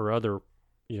the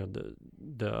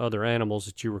other animals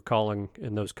that you were calling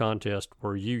in those contests,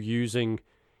 were you using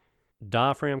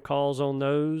diaphragm calls on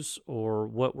those, or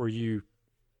what were you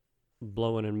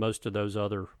blowing in most of those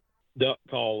other? Duck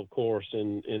call, of course,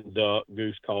 and duck,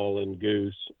 goose call and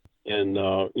goose. And,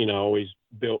 I always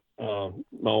built my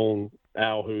own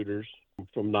owl hooters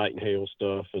from Night and Hail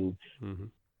stuff, and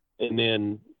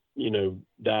then,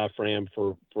 diaphragm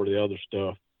for the other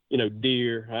stuff.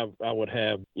 Deer, I would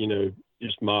have,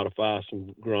 just modify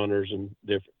some grunters and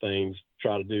different things,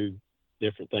 try to do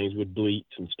different things with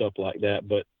bleats and stuff like that.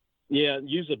 But yeah,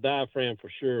 use a diaphragm for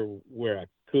sure where I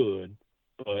could,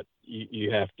 but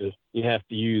you have to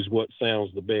use what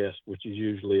sounds the best, which is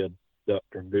usually a duck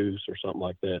or goose or something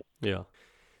like that. Yeah.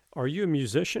 Are you a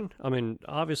musician? I mean,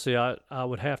 obviously I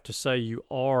would have to say you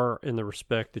are, in the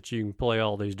respect that you can play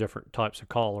all these different types of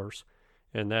callers,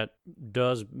 and that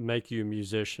does make you a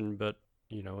musician, but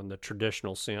in the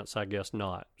traditional sense, I guess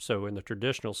not. So in the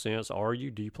traditional sense, do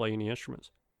you play any instruments?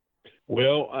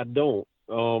 Well, I don't.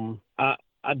 I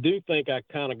do think I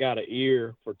kind of got an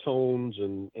ear for tones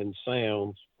and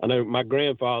sounds. I know my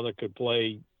grandfather could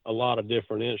play a lot of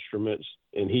different instruments,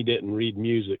 and he didn't read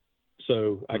music.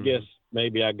 So I guess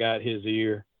maybe I got his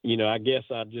ear. I guess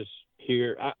I just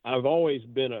hear. I've always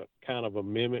been a kind of a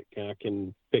mimic. I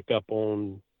can pick up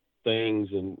on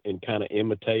things and kind of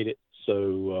imitate it.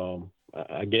 So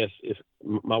I guess if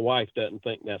my wife doesn't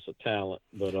think that's a talent,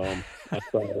 but I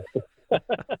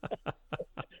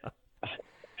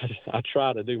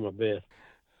try to do my best.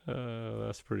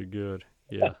 That's pretty good.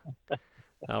 Yeah.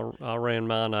 I ran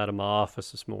mine out of my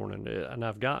office this morning, and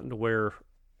I've gotten to where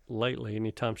lately,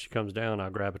 anytime she comes down, I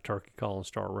grab a turkey call and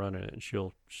start running it, and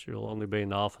she'll only be in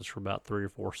the office for about 3 or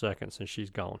 4 seconds, and she's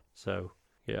gone. So,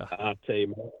 yeah. I tell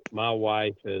you, my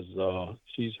wife has,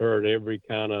 she's heard every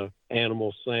kind of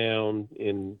animal sound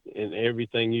and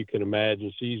everything you can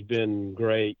imagine. She's been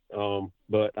great.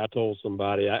 But I told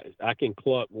somebody I can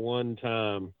cluck one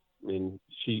time, and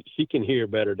she can hear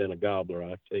better than a gobbler.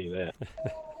 I tell you that.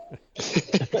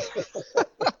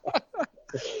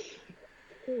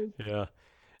 Yeah.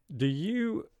 Do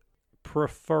you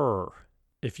prefer,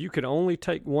 if you could only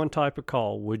take one type of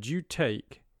call, would you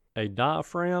take a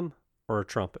diaphragm or a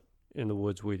trumpet in the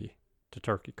woods with you to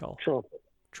turkey call? Trumpet.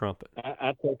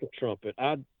 I take a trumpet.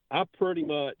 I pretty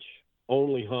much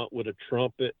only hunt with a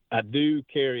trumpet. I do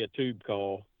carry a tube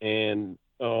call, and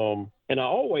I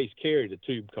always carried a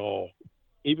tube call,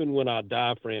 even when I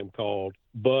diaphragm called.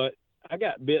 But I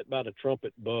got bit by the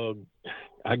trumpet bug,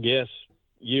 I guess,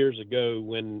 years ago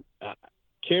when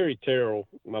Kerry Terrell,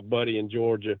 my buddy in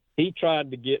Georgia, he tried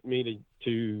to get me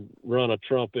to run a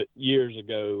trumpet years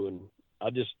ago, and I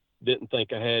just didn't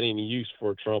think I had any use for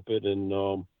a trumpet.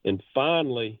 And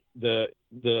finally, the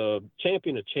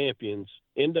Champion of Champions,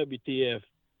 NWTF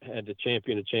had the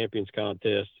Champion of Champions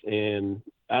contest, and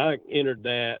I entered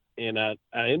that, and I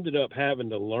ended up having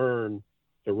to learn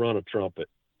to run a trumpet.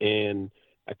 And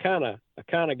I kind of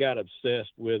got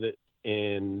obsessed with it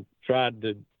and tried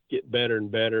to get better and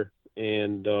better.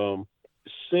 And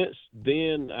since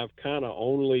then, I've kind of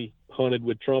only hunted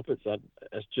with trumpets.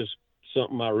 That's just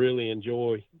something I really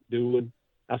enjoy doing.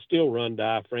 I still run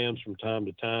diaphragms from time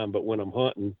to time, but when I'm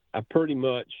hunting, I pretty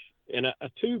much, and a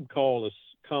tube call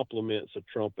complements a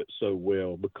trumpet so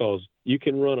well, because you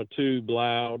can run a tube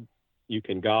loud, you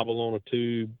can gobble on a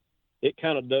tube. It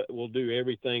kind of will do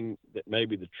everything that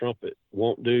maybe the trumpet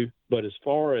won't do. But as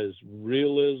far as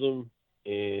realism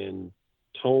and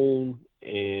tone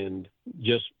and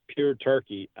just pure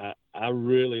turkey, I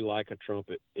really like a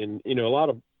trumpet. And a lot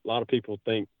of people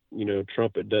think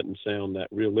trumpet doesn't sound that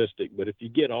realistic, but if you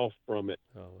get off from it,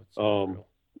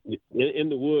 in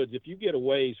the woods, if you get a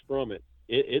ways from it,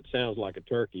 it sounds like a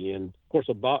turkey. And of course,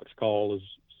 a box call is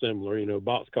similar.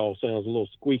 Box call sounds a little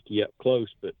squeaky up close,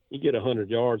 but you get 100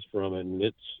 yards from it,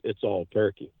 and it's all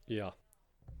turkey. Yeah.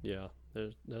 Yeah,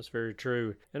 that's very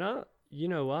true. And I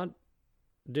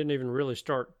didn't even really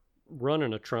start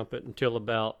running a trumpet until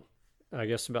about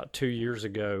 2 years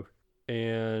ago.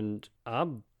 And I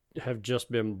have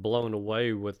just been blown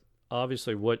away with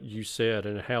obviously what you said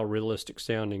and how realistic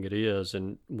sounding it is.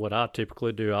 And what I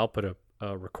typically do, I'll put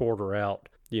a recorder out,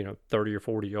 30 or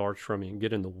 40 yards from me and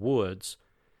get in the woods,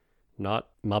 not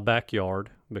my backyard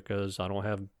because I don't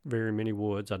have very many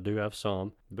woods. I do have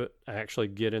some, but I actually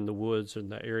get in the woods in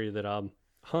the area that I'm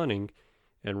hunting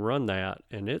and run that.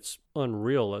 And it's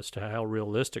unreal as to how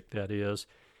realistic that is.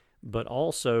 But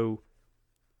also,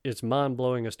 it's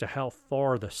mind-blowing as to how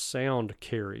far the sound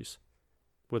carries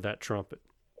with that trumpet.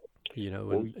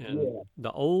 And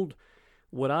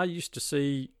what I used to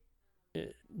see,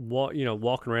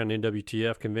 walking around the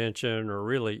NWTF convention or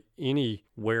really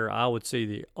anywhere, I would see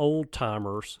the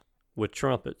old-timers with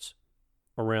trumpets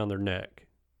around their neck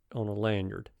on a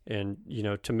lanyard. And,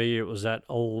 to me, it was that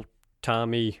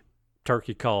old-timey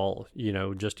turkey call,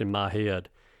 just in my head.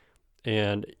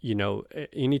 And,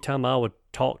 anytime I would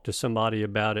talk to somebody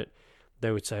about it,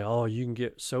 they would say, "Oh, you can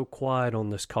get so quiet on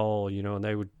this call,"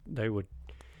 and they would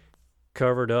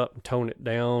cover it up and tone it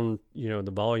down.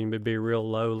 The volume would be real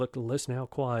low. Listen how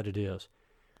quiet it is.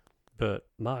 But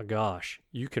my gosh,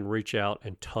 you can reach out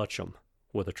and touch them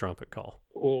with a trumpet call.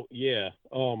 Well, yeah.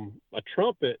 A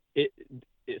trumpet,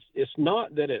 it's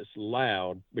not that it's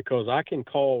loud, because I can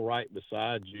call right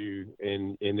beside you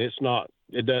and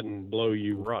it doesn't blow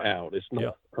you out. It's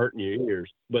not hurting your ears.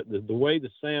 But the way the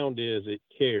sound is, it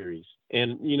carries.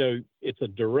 And, it's a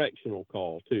directional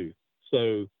call too.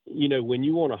 So, when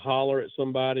you want to holler at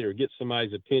somebody or get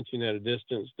somebody's attention at a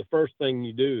distance, the first thing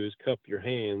you do is cup your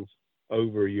hands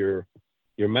over your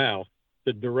mouth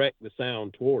to direct the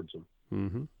sound towards them.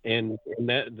 Mm-hmm. And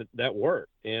that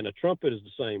worked. And a trumpet is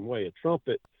the same way. A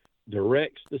trumpet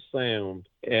directs the sound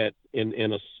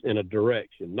in a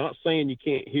direction. Not saying you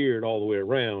can't hear it all the way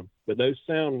around, but those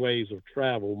sound waves will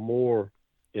travel more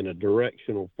in a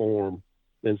directional form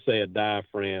than, say, a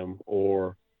diaphragm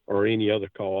or any other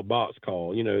call, a box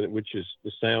call, which is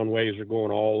the sound waves are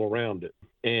going all around it.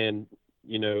 And,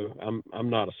 I'm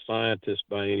not a scientist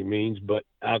by any means, but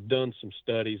I've done some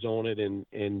studies on it,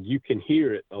 and you can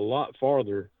hear it a lot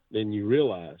farther than you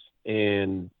realize.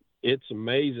 And it's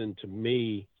amazing to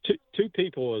me. Two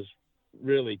people has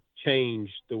really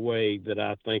changed the way that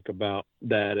I think about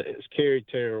that. It's Kerry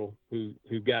Terrell,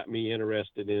 who got me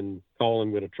interested in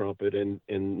calling with a trumpet, and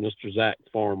Mr. Zach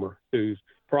Farmer, who's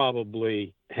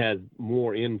probably had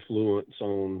more influence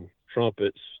on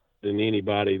trumpets than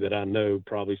anybody that I know,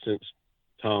 probably since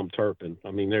Tom Turpin.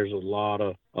 I mean, there's a lot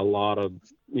of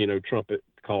trumpet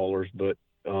callers, but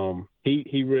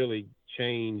he really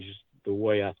changed the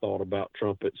way I thought about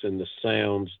trumpets and the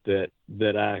sounds that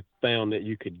I found that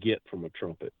you could get from a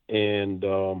trumpet. And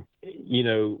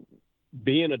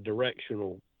being a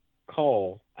directional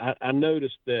call, I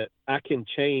noticed that I can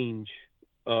change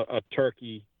a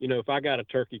turkey. If I got a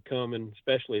turkey coming,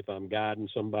 especially if I'm guiding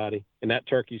somebody and that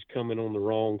turkey's coming on the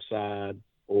wrong side,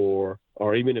 or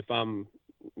even if I'm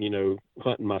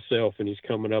hunting myself and he's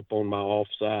coming up on my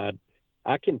offside,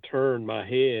 I can turn my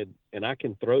head and I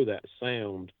can throw that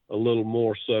sound a little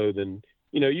more so than,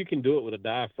 you can do it with a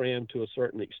diaphragm to a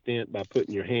certain extent by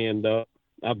putting your hand up.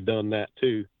 I've done that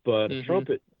too, but a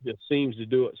trumpet just seems to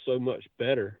do it so much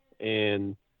better.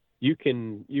 And you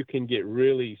can get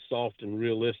really soft and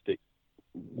realistic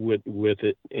with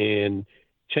it and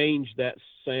change that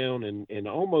sound and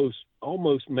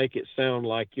almost make it sound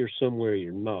like you're somewhere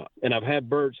you're not. And I've had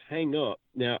birds hang up.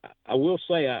 Now, I will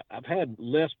say I've had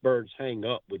less birds hang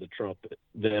up with a trumpet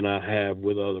than I have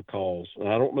with other calls. And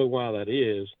I don't know why that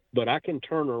is, but I can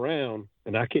turn around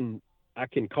and I can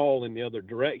call in the other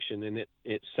direction, and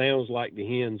it sounds like the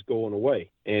hen's going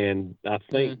away. And I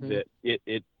think that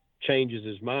it changes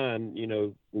his mind,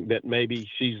 that maybe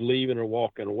she's leaving or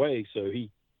walking away. So he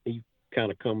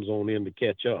kind of comes on in to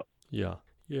catch up. Yeah.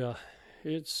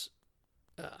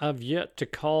 I've yet to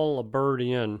call a bird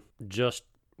in just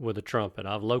with a trumpet.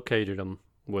 I've located them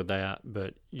with that,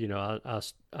 but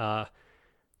I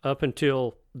up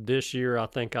until this year, I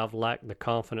think I've lacked the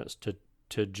confidence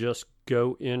to just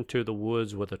go into the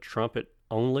woods with a trumpet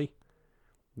only.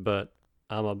 But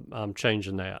I'm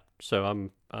changing that. So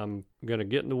I'm going to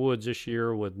get in the woods this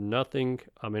year with nothing.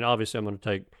 I mean, obviously I'm going to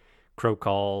take crow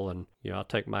call, and I'll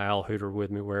take my owl hooter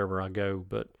with me wherever I go,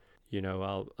 but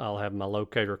I'll have my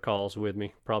locator calls with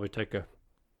me, probably take a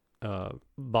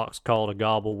box call to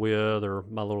gobble with, or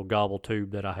my little gobble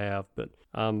tube that I have. But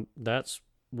that's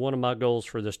one of my goals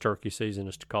for this turkey season,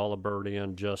 is to call a bird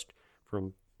in just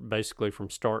from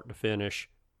start to finish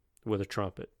with a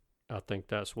trumpet. I think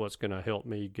that's what's going to help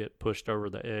me get pushed over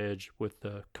the edge with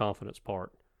the confidence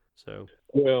part. So,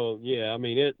 well, yeah, I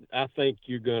mean, I think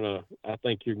you're gonna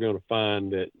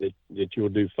find that you'll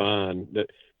do fine. That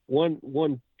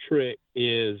one trick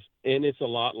is, and it's a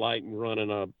lot like running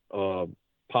a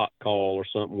pot call or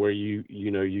something where you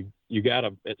got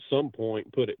to at some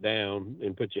point put it down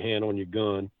and put your hand on your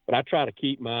gun. But I try to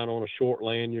keep mine on a short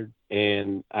lanyard,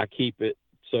 and I keep it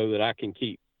so that I can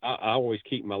keep. I always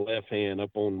keep my left hand up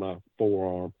on my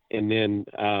forearm, and then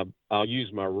I'll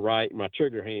use my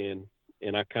trigger hand,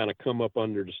 and I kind of come up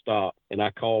under the stop, and I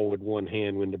call with one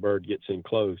hand when the bird gets in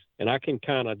close. And I can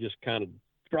kind of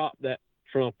drop that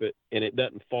trumpet, and it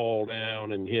doesn't fall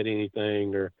down and hit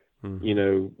anything, or,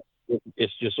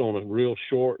 it's just on a real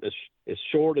short, as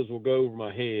short as will go over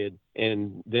my head,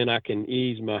 and then I can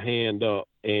ease my hand up.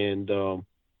 And,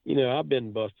 I've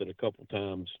been busted a couple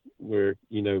times where,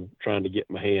 trying to get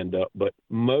my hand up, but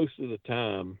most of the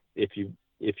time, if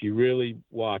you really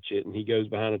watch it and he goes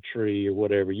behind a tree or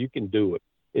whatever, you can do it.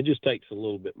 It just takes a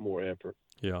little bit more effort.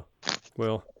 Yeah.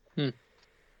 Well,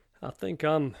 I think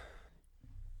I'm,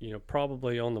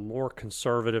 probably on the more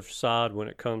conservative side when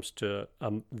it comes to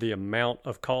the amount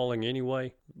of calling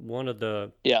anyway. One of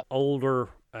the older,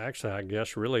 actually, I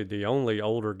guess really the only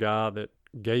older guy that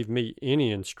gave me any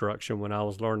instruction when I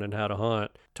was learning how to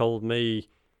hunt told me,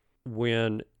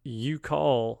 when you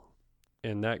call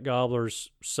and that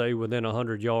gobbler's, say, within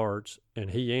 100 yards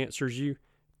and he answers you,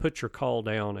 put your call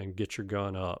down and get your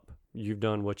gun up. You've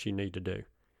done what you need to do.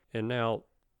 And now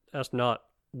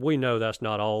we know that's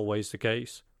not always the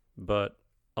case, but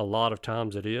a lot of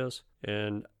times it is.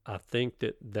 And I think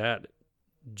that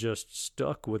just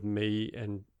stuck with me.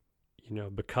 And,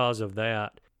 because of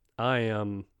that,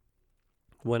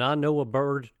 when I know a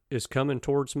bird is coming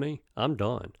towards me, I'm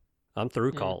done. I'm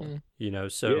through calling,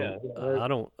 so I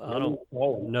don't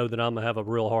know that I'm gonna have a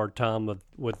real hard time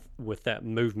with that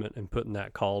movement and putting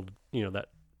that call, that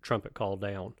trumpet call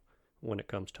down when it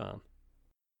comes time.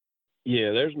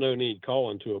 Yeah, there's no need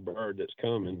calling to a bird that's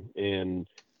coming, and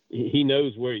he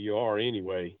knows where you are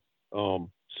anyway.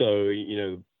 So,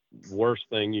 worst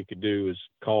thing you could do is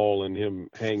call and him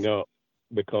hang up,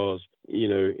 because,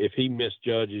 if he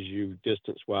misjudges you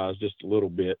distance-wise just a little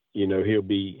bit, he'll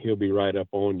be right up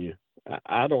on you.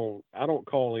 I don't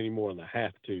call any more than I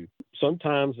have to.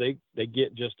 Sometimes they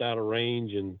get just out of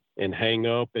range and hang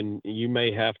up, and you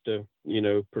may have to,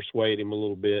 persuade him a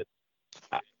little bit.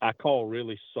 I call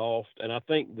really soft, and I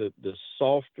think the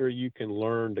softer you can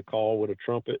learn to call with a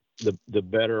trumpet, the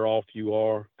better off you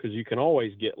are, because you can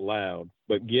always get loud,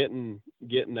 but getting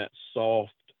that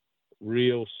soft,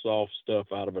 real soft stuff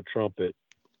out of a trumpet,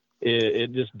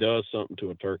 it just does something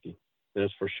to a turkey.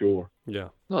 That's for sure. Yeah.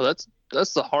 No, that's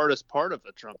the hardest part of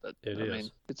a trumpet. I mean,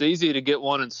 it's easy to get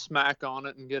one and smack on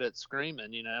it and get it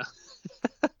screaming,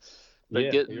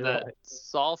 But getting that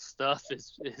soft stuff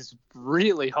is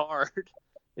really hard.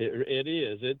 It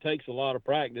is. It takes a lot of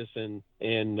practice, and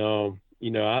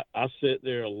I sit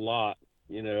there a lot,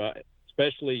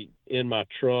 especially in my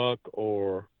truck,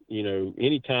 or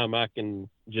anytime I can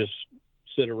just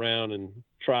sit around and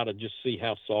try to just see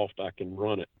how soft I can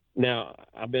run it. Now,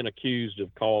 I've been accused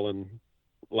of calling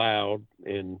loud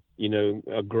and,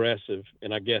 aggressive,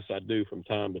 and I guess I do from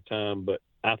time to time, but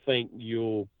I think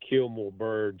you'll kill more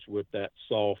birds with that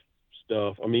soft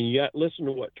stuff. I mean, you got listen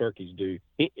to what turkeys do.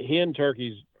 Hen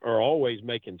turkeys are always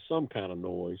making some kind of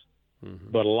noise,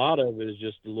 but a lot of it is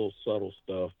just a little subtle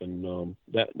stuff, and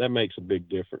that makes a big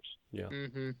difference. Yeah.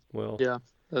 Mm-hmm. Well, yeah,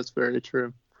 that's very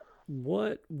true.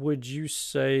 What would you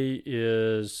say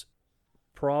is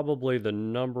probably the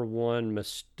number one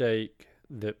mistake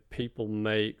that people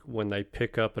make when they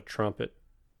pick up a trumpet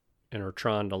and are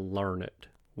trying to learn it?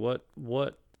 What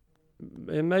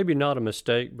and maybe not a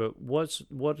mistake, but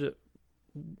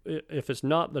if it's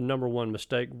not the number one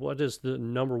mistake, what is the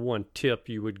number one tip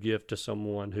you would give to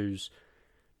someone who's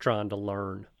trying to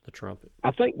learn the trumpet?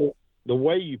 I think the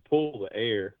way you pull the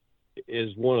air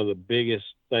is one of the biggest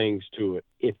things to it.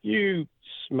 If you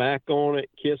smack on it,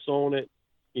 kiss on it,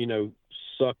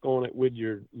 suck on it with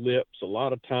your lips, a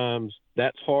lot of times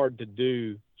that's hard to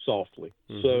do softly.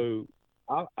 So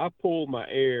I pull my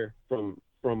air from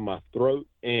my throat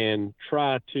and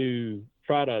try to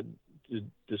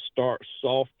start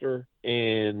softer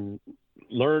and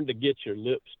learn to get your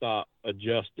lip stop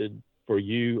adjusted for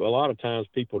you. A lot of times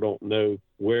people don't know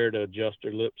where to adjust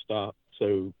their lip stop.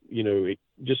 So,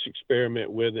 just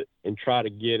experiment with it and try to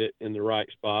get it in the right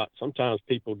spot. Sometimes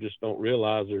people just don't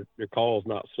realize their call's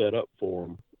not set up for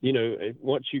them.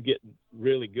 Once you get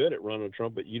really good at running a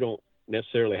trumpet, you don't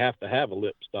necessarily have to have a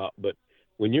lip stop. But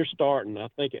when you're starting, I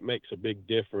think it makes a big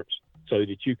difference so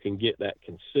that you can get that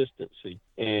consistency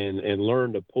and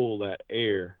learn to pull that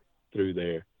air through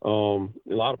there. A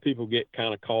lot of people get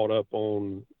kind of caught up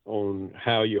on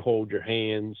how you hold your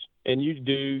hands, and you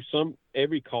do.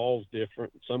 Every call's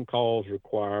different. Some calls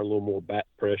require a little more back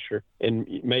pressure and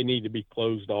may need to be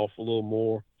closed off a little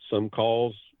more. Some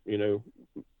calls,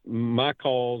 my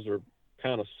calls are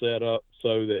kind of set up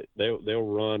so that they'll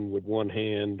run with one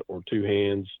hand or two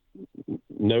hands,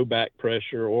 no back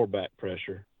pressure or back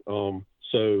pressure.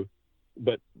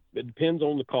 But it depends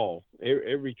on the call.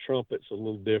 Every trumpet's a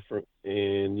little different,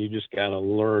 and you just got to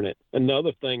learn it.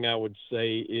 Another thing I would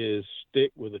say is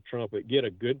stick with a trumpet. Get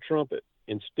a good trumpet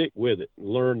and stick with it.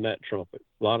 Learn that trumpet.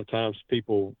 A lot of times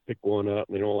people pick one up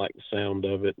and they don't like the sound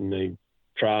of it, and they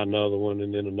try another one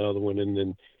and then another one, and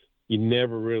then you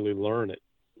never really learn it.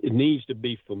 It needs to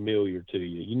be familiar to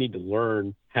you. You need to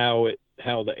learn how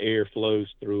the air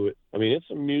flows through it. I mean, it's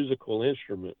a musical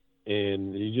instrument,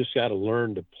 and you just got to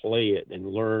learn to play it and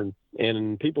learn.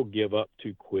 And people give up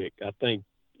too quick. I think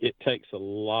it takes a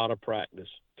lot of practice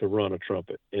to run a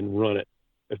trumpet and run it,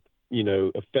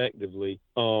 effectively.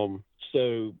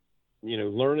 So,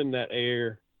 learning that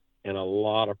air and a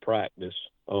lot of practice.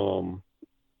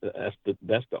 That's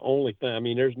the only thing. I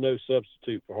mean, there's no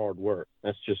substitute for hard work.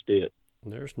 That's just it.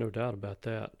 There's no doubt about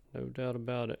that. No doubt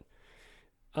about it.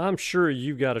 I'm sure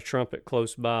you got a trumpet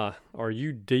close by. Are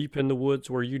you deep in the woods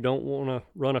where you don't want to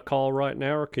run a call right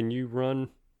now, or can you run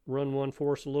one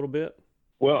for us a little bit?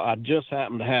 Well, I just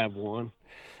happen to have one.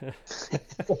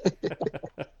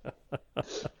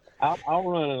 I'll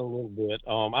run it a little bit.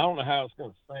 I don't know how it's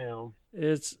going to sound.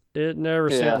 It never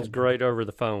sounds great over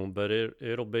the phone, but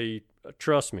it'll be.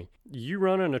 Trust me, you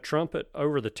running a trumpet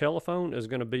over the telephone is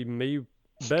going to be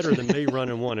better than me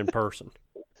running one in person.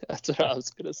 That's what I was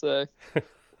going to say.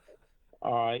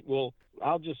 All right. Well,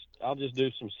 I'll just do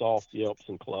some soft yelps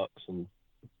and clucks, and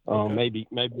Okay. maybe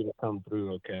it'll come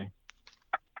through okay.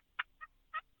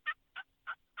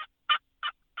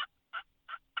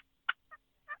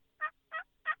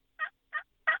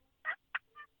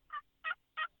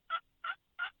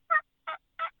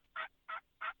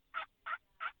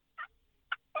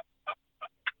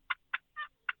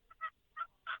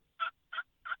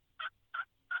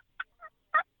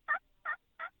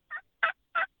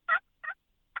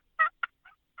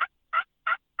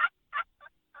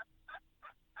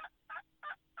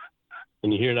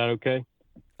 Can you hear that okay?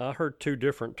 I heard two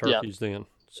different turkeys then.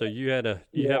 So you have a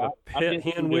pet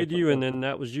hen with you, and then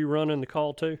that was you running the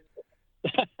call too?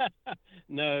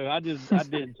 No, I did two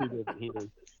different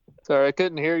hens. Sorry, I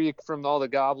couldn't hear you from all the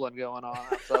gobbling going on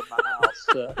outside my house.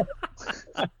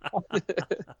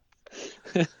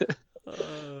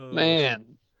 Man,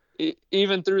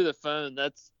 even through the phone,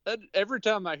 that every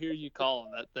time I hear you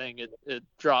calling that thing, it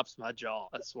drops my jaw.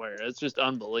 I swear, it's just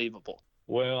unbelievable.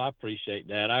 Well, I appreciate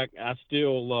that. I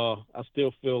still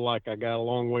feel like I got a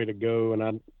long way to go, and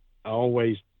I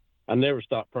never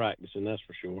stop practicing. That's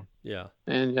for sure. Yeah.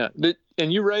 And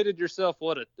and you rated yourself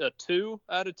what, a 2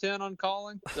 out of 10 on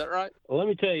calling? Is that right? Well, let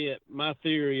me tell you my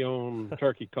theory on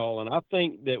turkey calling. I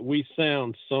think that we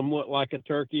sound somewhat like a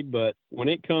turkey, but when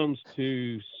it comes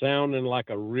to sounding like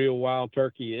a real wild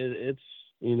turkey,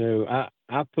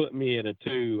 I put me at a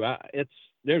 2.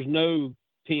 There's no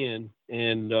 10,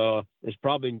 and there's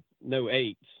probably no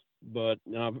 8s, but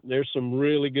there's some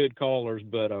really good callers,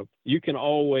 but you can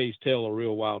always tell a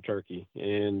real wild turkey,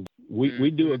 and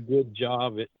we do a good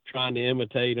job at trying to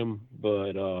imitate them,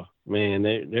 but man,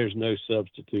 there's no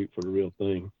substitute for the real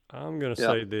thing. I'm going to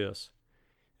say this,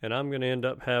 and I'm going to end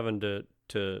up having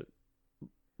to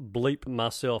bleep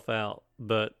myself out,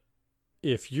 but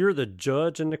if you're the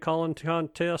judge in the calling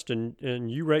contest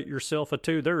and you rate yourself a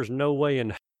 2, there's no way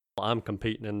in I'm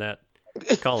competing in that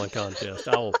calling contest.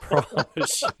 I will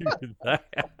promise you that.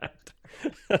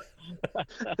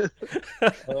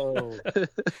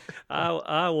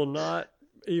 I will not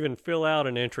even fill out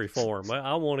an entry form.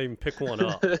 I won't even pick one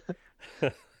up.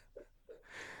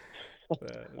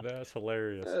 That's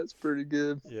hilarious. That's pretty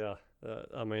good. Yeah.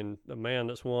 I mean, the man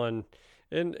that's won.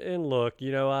 And look,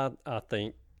 I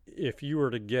think if you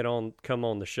were to come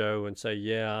on the show and say,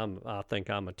 yeah, I think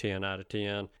I'm a 10 out of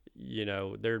 10,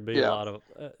 there'd be a lot of,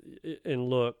 and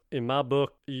look, in my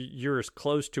book, you're as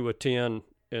close to a 10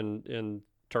 in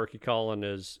turkey calling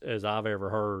as I've ever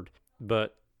heard.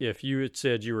 But if you had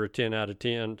said you were a 10 out of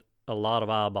 10, a lot of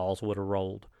eyeballs would have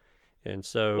rolled. And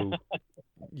so,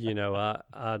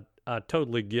 I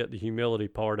totally get the humility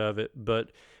part of it.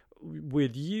 But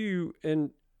with you,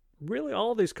 and really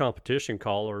all these competition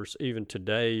callers, even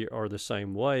today, are the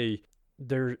same way.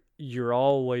 You're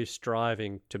always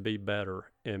striving to be better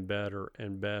and better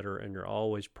and better, and you're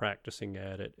always practicing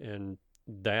at it. And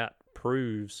that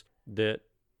proves that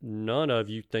none of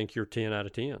you think you're 10 out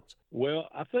of 10s. Well,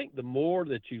 I think the more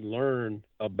that you learn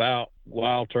about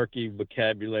wild turkey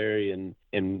vocabulary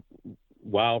and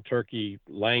wild turkey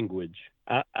language,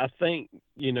 I think,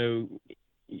 you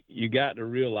got to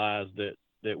realize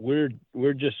that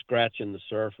we're just scratching the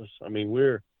surface. I mean,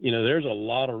 there's a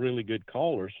lot of really good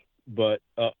callers, but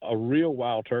a real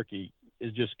wild turkey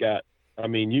is just got,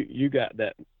 you got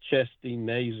that chesty,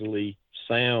 nasally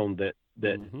sound that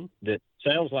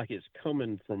sounds like it's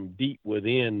coming from deep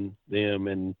within them,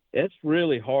 and it's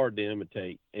really hard to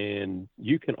imitate. And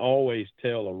you can always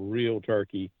tell a real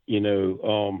turkey, and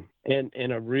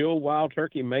a real wild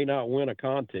turkey may not win a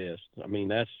contest. I mean,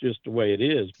 that's just the way it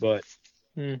is, but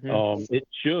it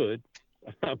should.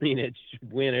 It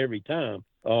should win every time.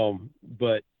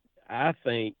 But I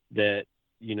think that,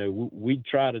 we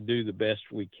try to do the best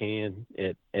we can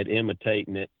at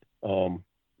imitating it.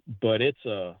 But it's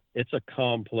a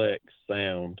complex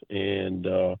sound. And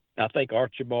I think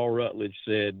Archibald Rutledge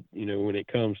said, when it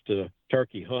comes to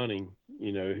turkey hunting,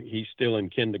 he's still in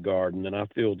kindergarten, and I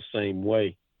feel the same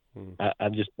way. I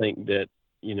just think that,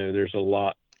 there's a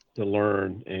lot to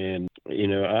learn, and,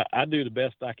 I do the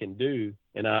best I can do,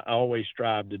 and I always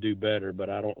strive to do better, but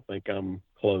I don't think I'm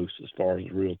close as far as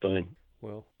the real thing.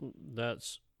 Well,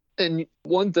 that's... And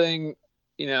one thing,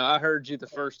 I heard you the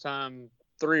first time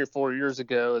 3 or 4 years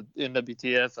ago at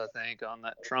NWTF, I think, on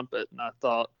that trumpet, and I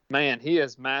thought, man, he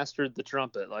has mastered the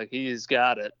trumpet. Like, he's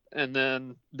got it. And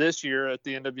then this year at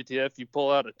the NWTF, you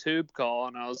pull out a tube call,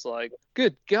 and I was like,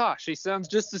 good gosh, he sounds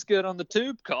just as good on the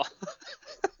tube call.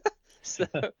 So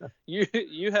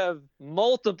you have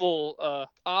multiple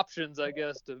options, I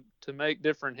guess, to make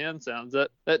different hen sounds.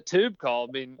 That tube call,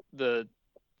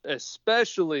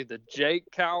 especially the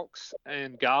Jake calcs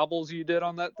and gobbles you did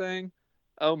on that thing.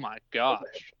 Oh my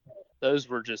gosh, those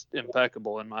were just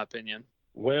impeccable in my opinion.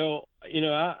 Well,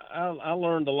 I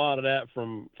learned a lot of that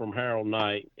from Harold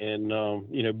Knight, and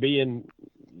being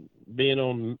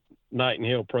on Knight and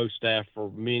Hill Pro staff for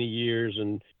many years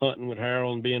and hunting with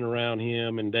Harold and being around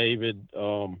him and David,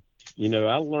 I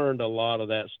learned a lot of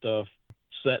that stuff,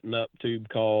 setting up tube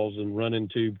calls and running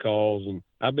tube calls, and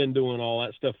I've been doing all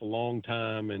that stuff a long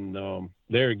time. And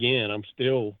there again, I'm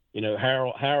still,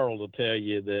 Harold will tell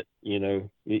you that,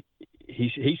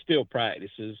 he still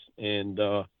practices, and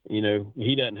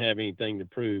he doesn't have anything to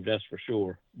prove, that's for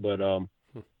sure. But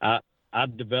I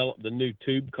developed the new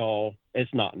tube call.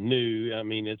 It's not new.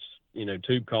 It's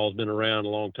tube call's been around a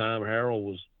long time. Harold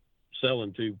was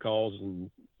selling tube calls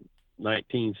in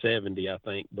 1970, I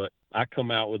think, but I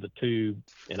come out with a tube,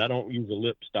 and I don't use a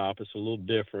lip stop. It's a little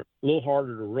different, a little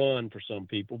harder to run for some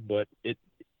people, but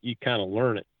you kind of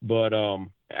learn it. But I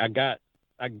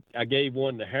gave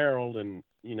one to Harold, and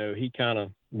he kind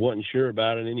of wasn't sure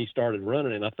about it, and he started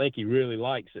running it, and I think he really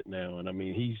likes it now. And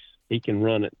he can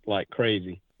run it like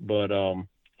crazy, but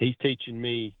he's teaching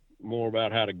me more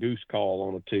about how to goose call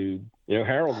on a tube.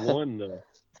 Harold won the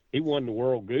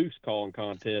World Goose Calling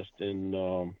Contest in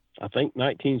I think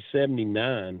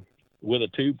 1979 with a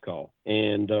tube call,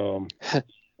 and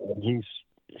he's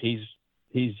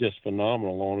just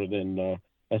phenomenal on it, and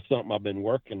that's something I've been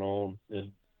working on. It's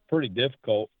pretty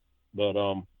difficult, but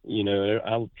I'll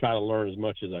try to learn as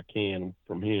much as I can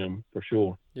from him for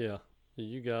sure. Yeah,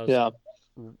 you guys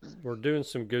we're doing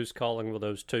some goose calling with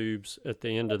those tubes at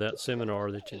the end of that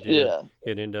seminar that you did at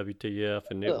NWTF,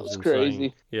 and it was insane.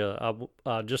 Crazy. Yeah,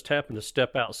 I just happened to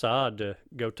step outside to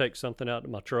go take something out of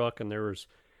my truck, and there was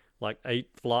like 8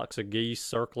 flocks of geese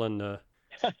circling the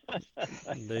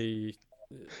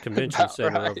convention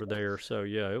center over there. So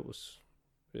yeah, it was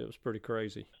pretty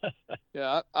crazy.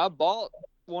 Yeah, I bought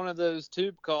one of those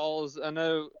tube calls. I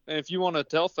know if you want to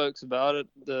tell folks about it,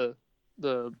 the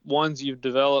ones you've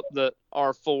developed that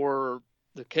are for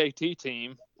the KT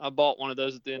team. I bought one of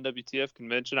those at the NWTF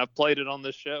convention. I've played it on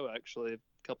this show actually a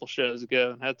couple shows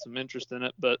ago and had some interest in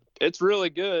it, but it's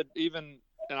really good.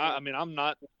 I'm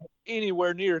not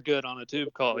anywhere near good on a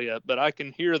tube call yet, but I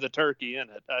can hear the turkey in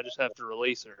it. I just have to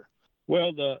release her.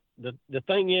 Well, the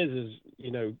thing is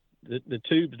the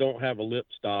tubes don't have a lip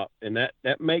stop, and that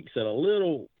makes it a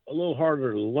little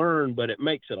harder to learn, but it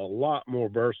makes it a lot more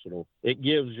versatile. It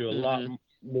gives you a lot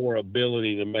more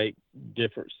ability to make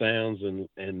different sounds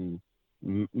and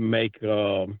make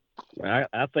I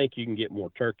think you can get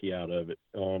more turkey out of it.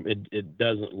 It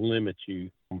doesn't limit you.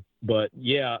 But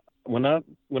yeah, when I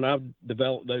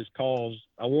developed those calls,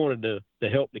 I wanted to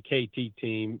help the KT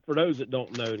team. For those that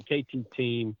don't know, the KT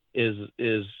team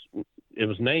it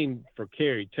was named for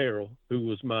Kerry Terrell, who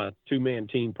was my 2-man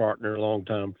team partner, a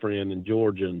longtime friend in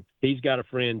Georgia. And he's got a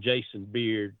friend, Jason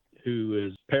Beard, who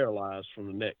is paralyzed from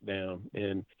the neck down.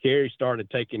 And Carrie started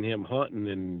taking him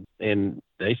hunting, and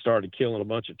they started killing a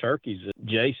bunch of turkeys.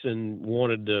 Jason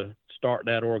wanted to start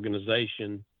that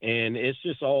organization, and it's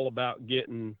just all about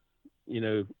getting,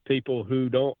 people who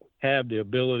don't have the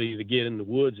ability to get in the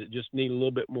woods that just need a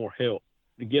little bit more help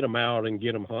to get them out and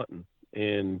get them hunting.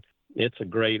 And it's a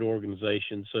great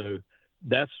organization. So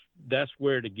that's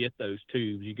where to get those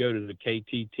tubes. You go to the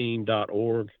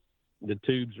ktteam.org. The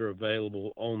tubes are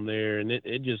available on there, and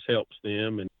it just helps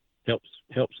them and helps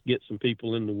get some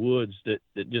people in the woods that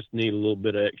just need a little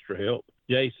bit of extra help.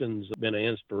 Jason's been an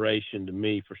inspiration to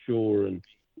me for sure, and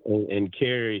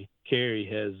Carrie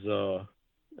has.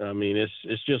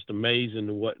 It's just amazing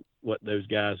to what those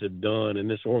guys have done, and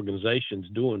this organization's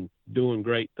doing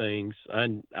great things.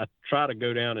 I try to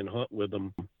go down and hunt with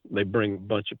them. They bring a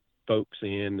bunch of folks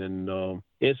in, and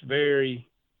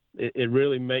it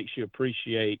really makes you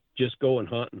appreciate just going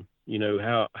hunting.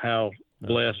 How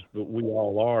blessed we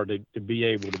all are to be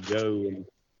able to go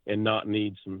and not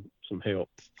need some help.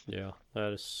 Yeah,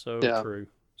 that is so true.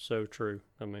 So true.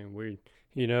 I mean,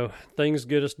 things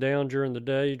get us down during the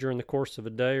day, during the course of a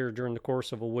day, or during the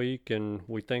course of a week, and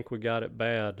we think we got it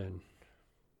bad. And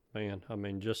man, I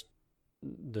mean, just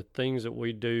the things that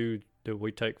we do that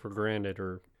we take for granted,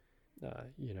 or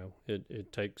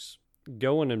it takes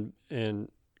going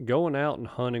out and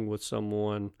hunting with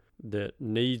someone that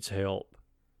needs help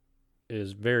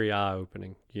is very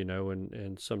eye-opening,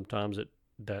 and sometimes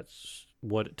that's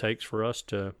what it takes for us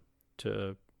to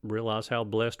realize how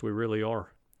blessed we really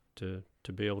are to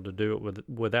be able to do it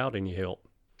without any help.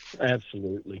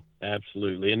 Absolutely.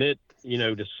 And it,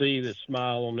 to see the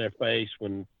smile on their face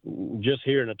when just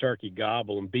hearing a turkey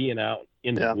gobble and being out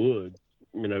in the woods,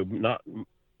 not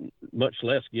much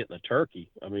less getting a turkey.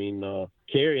 I mean,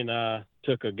 Carrie and I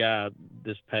took a guy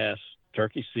this past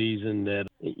turkey season that,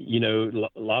 a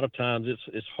lot of times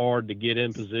it's hard to get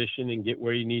in position and get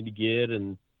where you need to get,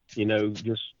 and,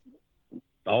 just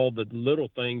all the little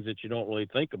things that you don't really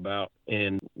think about.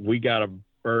 And we got a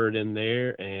bird in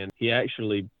there, and he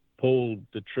actually pulled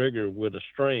the trigger with a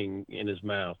string in his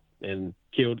mouth and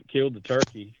killed the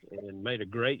turkey and made a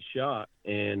great shot.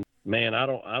 And man, I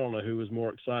don't know who was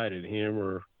more excited, him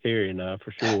or Carrie and I,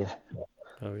 for sure.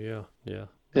 Oh yeah.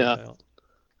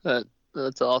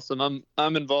 That's awesome.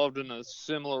 I'm involved in a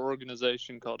similar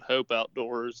organization called Hope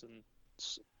Outdoors, and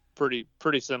it's pretty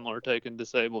similar, taking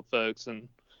disabled folks, and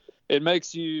it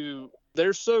makes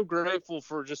they're so grateful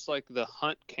for just like the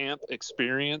hunt camp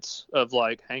experience of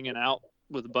like hanging out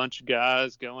with a bunch of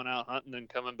guys, going out hunting and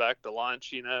coming back to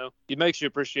lunch. It makes you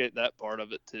appreciate that part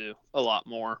of it too a lot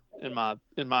more in my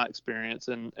experience.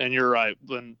 And you're right,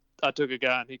 when I took a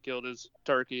guy and he killed his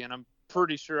turkey, and I'm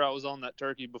pretty sure I was on that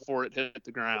turkey before it hit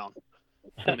the ground.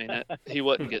 I mean, he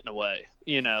wasn't getting away,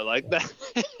 like that.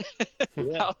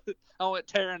 Yeah. I went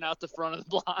tearing out the front of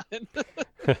the blind.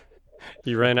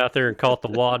 You ran out there and caught the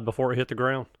wad before it hit the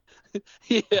ground?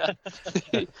 Yeah.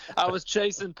 I was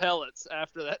chasing pellets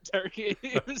after that turkey.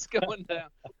 He was going down.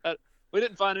 We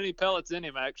didn't find any pellets in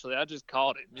him, actually. I just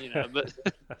caught him, but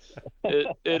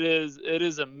it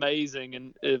is amazing.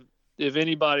 And if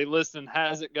anybody listening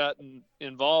hasn't gotten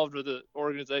involved with an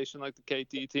organization like the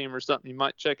KT team or something, you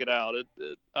might check it out.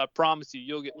 I promise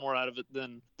you'll get more out of it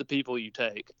than the people you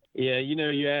take. Yeah,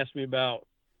 you asked me about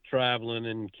traveling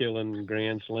and killing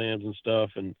grand slams and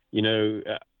stuff, and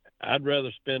I'd rather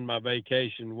spend my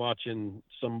vacation watching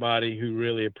somebody who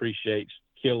really appreciates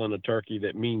killing a turkey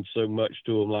that means so much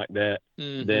to them like that,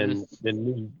 than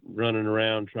me running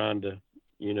around trying to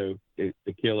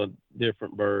to kill a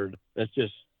different bird. That's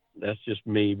just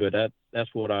me, but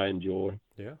that's what I enjoy.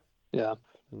 Yeah,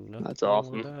 that's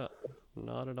awesome.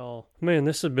 Not at all. Man,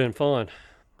 this has been fun.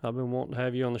 I've been wanting to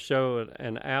have you on the show.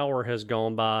 An hour has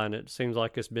gone by, and it seems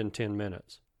like it's been 10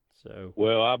 minutes. So,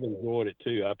 well, I've enjoyed it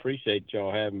too. I appreciate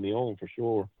y'all having me on for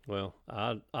sure. Well,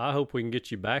 I hope we can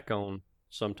get you back on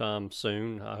sometime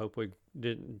soon. I hope we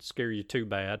didn't scare you too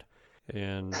bad.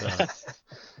 And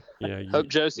hope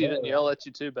Josie didn't yell at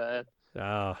you too bad.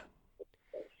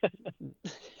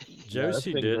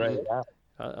 Josie didn't.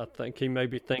 I think he may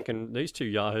be thinking these two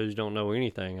yahoos don't know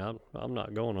anything. I'm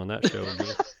not going on that show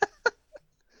again.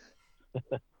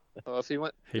 Well, if he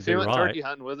went right. turkey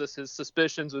hunting with us, his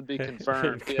suspicions would be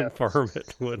confirmed. Confirm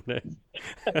it, wouldn't it?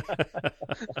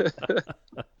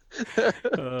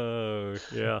 Oh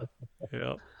yeah,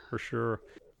 for sure.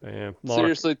 Man, Mark.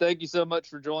 Seriously, thank you so much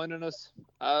for joining us.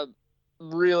 I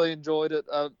really enjoyed it.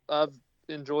 I've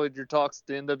enjoyed your talks at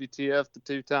the NWTF the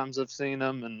 2 times I've seen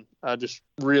them, and I just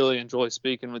really enjoy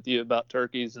speaking with you about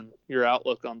turkeys, and your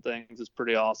outlook on things is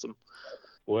pretty awesome.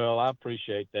 Well, I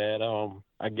appreciate that.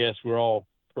 I guess we're all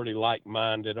pretty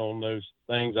like-minded on those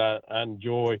things. I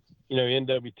enjoy,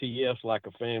 NWTF's like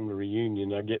a family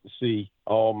reunion. I get to see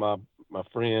all my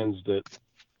friends that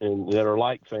are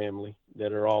like family,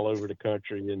 that are all over the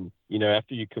country. And,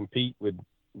 after you compete with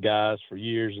guys for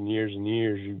years and years and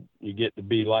years, you get to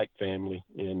be like family.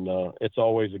 And it's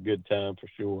always a good time for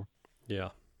sure. Yeah,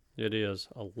 it is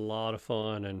a lot of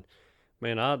fun. And,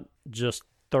 man, I just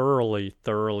thoroughly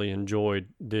enjoyed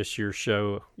this year's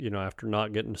show, after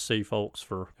not getting to see folks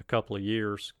for a couple of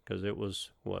years, because it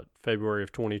was, February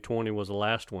of 2020 was the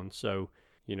last one. So,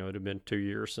 it had been 2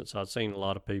 years since I'd seen a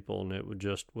lot of people, and it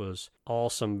was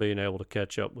awesome being able to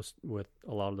catch up with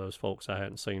a lot of those folks I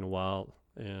hadn't seen in a while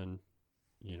and,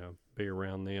 be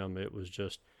around them. It was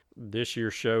just, this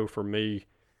year's show for me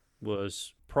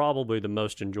was probably the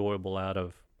most enjoyable out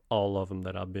of all of them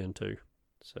that I've been to.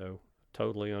 So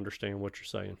totally understand what you're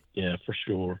saying. Yeah, for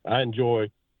sure. I enjoy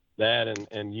that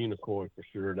and Unicoi for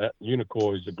sure. That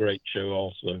Unicoi is a great show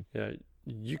also. Yeah,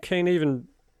 you can't even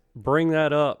bring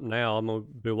that up now. I'm going to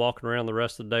be walking around the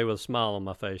rest of the day with a smile on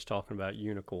my face talking about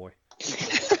Unicoi.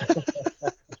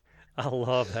 I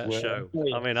love that show.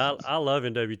 I mean, I love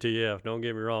NWTF, don't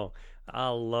get me wrong. I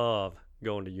love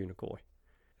going to Unicoi.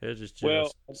 It's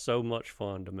just so much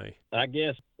fun to me. I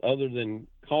guess other than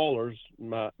callers,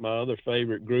 my other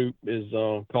favorite group is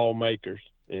call makers,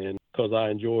 and because I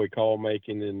enjoy call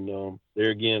making, and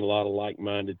they're again a lot of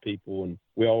like-minded people, and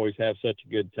we always have such a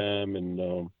good time,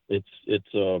 and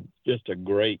it's just a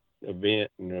great event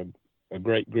and a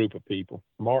great group of people.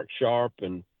 Mark Sharp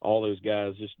and all those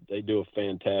guys, they do a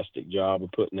fantastic job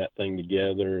of putting that thing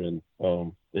together, and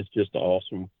it's just an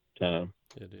awesome time.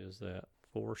 It is that.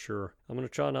 For sure. I'm going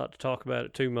to try not to talk about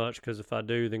it too much, because if I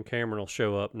do, then Cameron will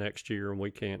show up next year, and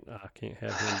I can't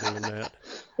have him doing that.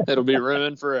 It'll be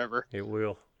ruined forever. It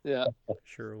will. Yeah.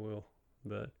 Sure will.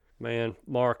 But, man,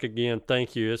 Mark, again,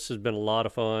 thank you. This has been a lot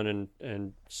of fun,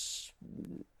 and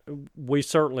we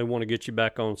certainly want to get you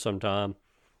back on sometime.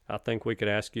 I think we could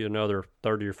ask you another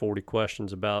 30 or 40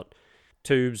 questions about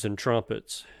tubes and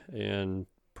trumpets, and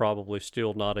probably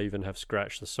still not even have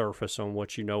scratched the surface on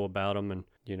what you know about them. And,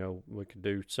 we could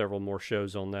do several more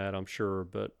shows on that, I'm sure.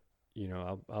 But,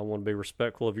 I want to be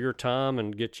respectful of your time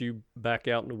and get you back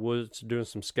out in the woods doing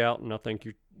some scouting. I think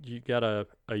you got a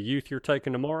youth you're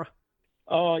taking tomorrow?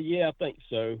 Yeah, I think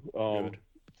so. Good.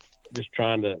 Just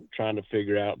trying to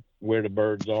figure out where the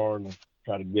birds are and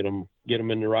try to get them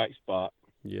in the right spot.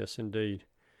 Yes, indeed.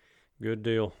 Good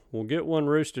deal. We'll get one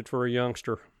roosted for a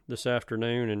youngster this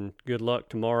afternoon, and good luck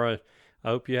tomorrow. I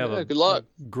hope you have a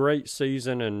great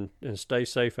season and stay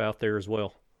safe out there as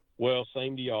well. Well,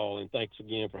 same to y'all, and thanks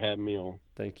again for having me on.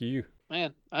 Thank you.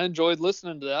 Man, I enjoyed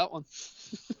listening to that one.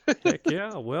 Heck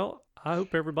yeah. Well, I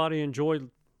hope everybody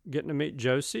enjoyed getting to meet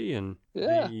Josie and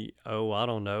the, I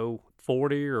don't know,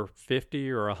 40 or 50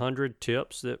 or 100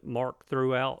 tips that Mark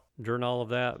threw out during all of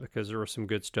that, because there was some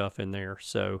good stuff in there.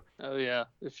 So. Oh, yeah.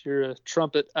 If you're a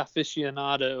trumpet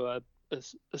aficionado, I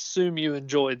assume you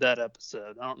enjoyed that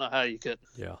episode. I don't know how you could.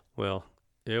 Yeah, well,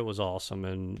 it was awesome.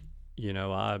 And,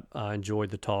 I enjoyed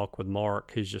the talk with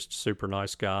Mark. He's just a super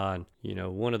nice guy.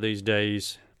 And, one of these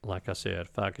days, like I said,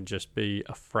 if I could just be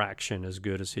a fraction as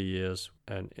good as he is,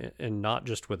 and not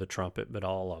just with a trumpet, but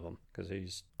all of them, because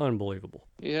he's unbelievable.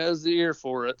 He has the ear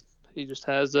for it. He just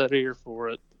has that ear for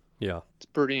it. Yeah. It's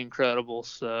pretty incredible.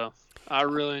 So I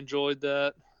really enjoyed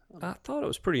that. I thought it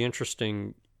was pretty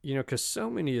interesting, because so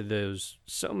many of those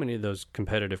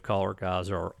competitive caller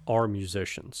guys are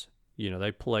musicians.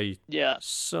 They play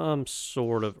some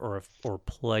sort of, or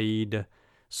played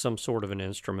some sort of an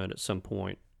instrument at some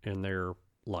point in their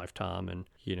lifetime. And,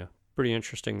 pretty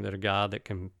interesting that a guy that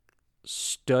can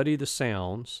study the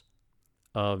sounds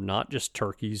of not just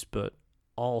turkeys, but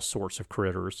all sorts of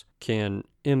critters, can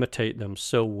imitate them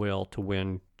so well to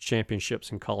win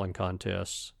championships and calling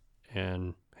contests.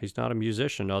 And he's not a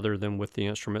musician other than with the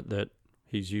instrument that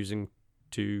he's using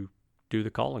to do the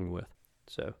calling with.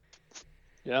 So,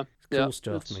 cool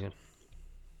stuff, man.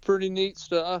 Pretty neat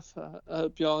stuff. I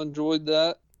hope y'all enjoyed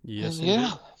that. Yes, and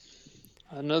yeah,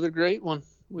 another great one.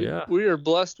 We are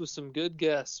blessed with some good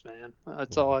guests, man.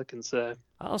 That's all I can say.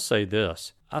 I'll say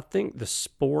this. I think the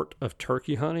sport of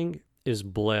turkey hunting is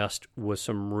blessed with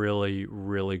some really,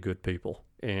 really good people.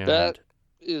 And that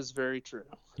is very true.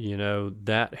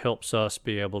 That helps us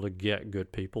be able to get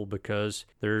good people, because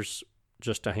there's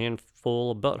just a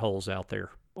handful of buttholes out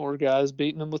there. Or guys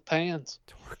beating them with pans.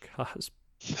 Or guys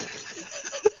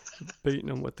beating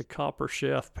them with the copper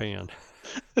chef pan.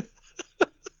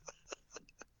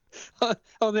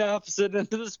 On the opposite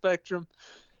end of the spectrum.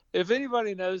 If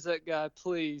anybody knows that guy,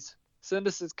 please send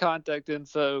us his contact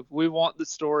info. We want the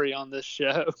story on this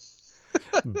show.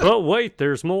 But wait,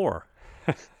 there's more.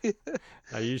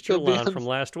 I used your He'll be line on- from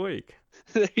last week.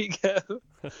 There you go.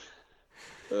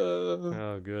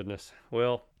 Oh, goodness.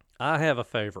 Well, I have a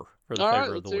favor for the All right,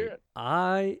 favor of the let's hear week. it.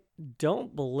 I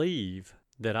don't believe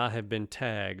that I have been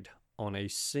tagged on a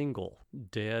single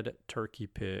dead turkey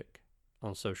pic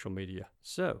on social media.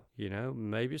 So,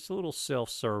 maybe it's a little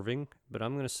self-serving, but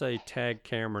I'm going to say tag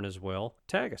Cameron as well.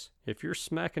 Tag us. If you're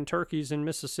smacking turkeys in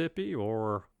Mississippi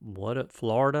or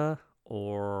Florida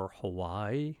or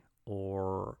Hawaii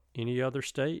or any other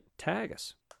state, tag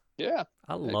us. Yeah.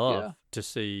 I Heck love yeah. to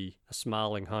see a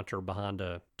smiling hunter behind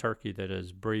a turkey that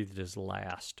has breathed his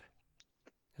last,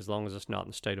 as long as it's not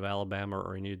in the state of Alabama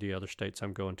or any of the other states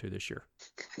I'm going to this year.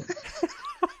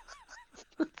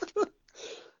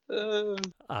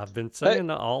 I've been saying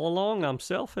that all along I'm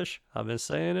selfish. I've been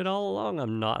saying it all along.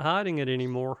 I'm not hiding it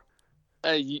anymore.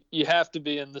 Hey, you have to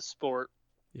be in the sport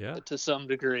Yeah. to some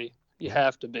degree. You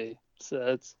have to be.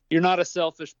 So you're not a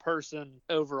selfish person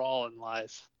overall in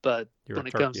life, but You're when a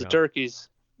it comes to turkey hunter. turkeys,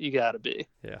 you got to be.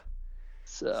 Yeah.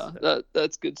 So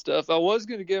that's good stuff. I was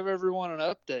going to give everyone an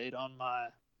update on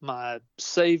my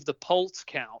Save the Pulse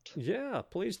count. Yeah,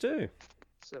 please do.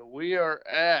 So we are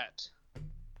at,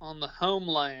 on the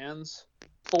homelands,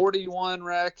 41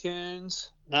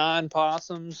 raccoons, 9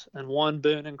 possums, and 1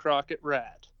 Boone and Crockett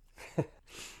rat.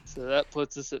 So that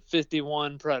puts us at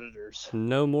 51 predators.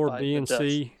 No more Biting the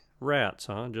BNC rats,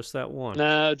 huh? Just that one.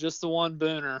 No, just the 1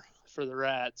 Booner for the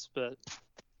rats. But,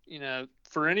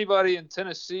 for anybody in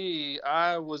Tennessee,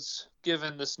 I was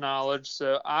given this knowledge.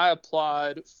 So I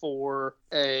applied for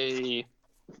a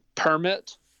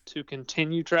permit to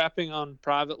continue trapping on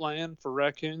private land for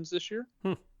raccoons this year.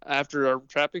 After our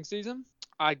trapping season.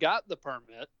 I got the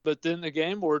permit, but then the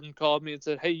game warden called me and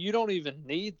said, hey, you don't even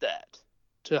need that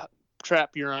to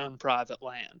trap your own private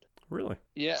land. Really?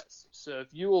 Yes. So if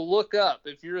you will look up,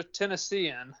 if you're a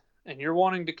Tennessean and you're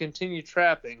wanting to continue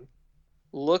trapping,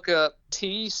 look up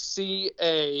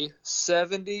TCA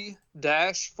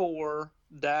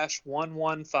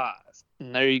 70-4-115.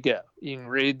 And there you go. You can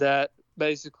read that.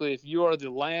 Basically, if you are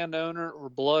the landowner or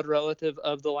blood relative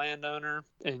of the landowner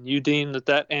and you deem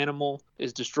that animal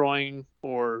is destroying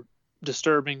or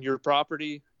disturbing your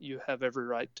property, you have every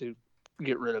right to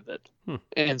get rid of it.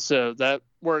 And so that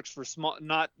works for small,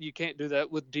 you can't do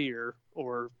that with deer,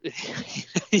 or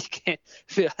you can't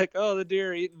be like, oh, the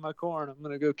deer are eating my corn, I'm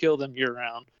going to go kill them year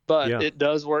round. But it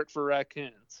does work for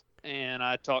raccoons. And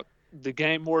the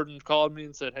game warden called me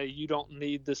and said, hey, you don't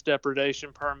need this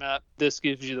depredation permit. This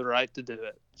gives you the right to do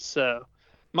it. So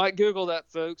might Google that,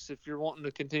 folks, if you're wanting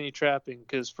to continue trapping,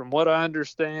 because from what I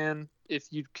understand, if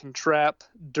you can trap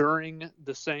during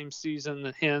the same season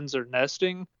the hens are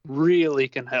nesting, really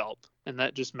can help. And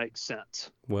that just makes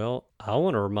sense. Well, I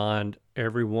want to remind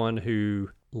everyone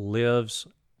who lives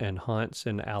and hunts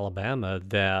in Alabama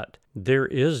that there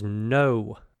is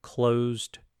no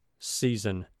closed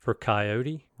season for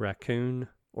coyote, raccoon,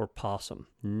 or possum.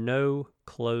 No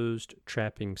closed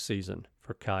trapping season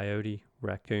for coyote,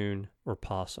 raccoon, or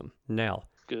possum. Now,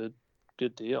 good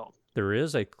deal. There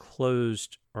is a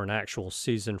closed or an actual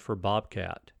season for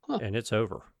bobcat, and it's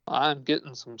over. I'm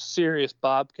getting some serious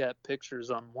bobcat pictures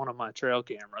on one of my trail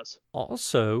cameras.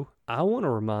 Also, I want to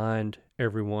remind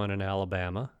everyone in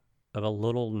Alabama of a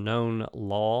little known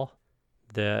law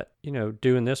that,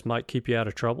 doing this might keep you out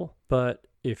of trouble, but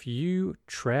if you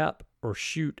trap or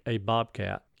shoot a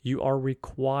bobcat, you are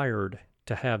required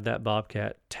to have that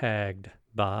bobcat tagged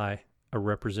by a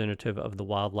representative of the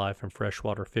Wildlife and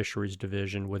Freshwater Fisheries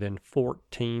Division within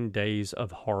 14 days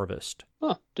of harvest.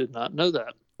 Did not know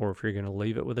that. Or if you're going to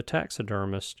leave it with a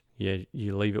taxidermist,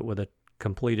 you leave it with a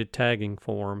completed tagging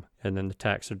form, and then the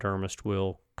taxidermist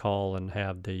will call and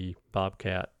have the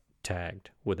bobcat tagged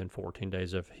within 14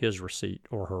 days of his receipt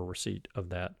or her receipt of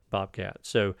that bobcat.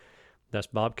 So that's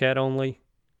bobcat only.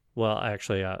 Well,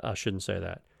 actually, I shouldn't say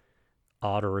that.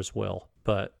 Otter as well.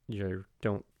 But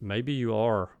maybe you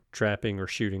are trapping or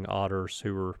shooting otters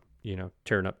who are,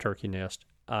 tearing up turkey nest.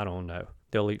 I don't know.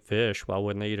 They'll eat fish. Why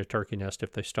wouldn't they eat a turkey nest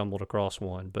if they stumbled across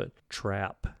one? But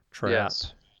trap,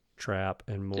 Yes. trap,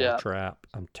 and more trap.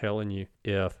 I'm telling you,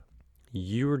 if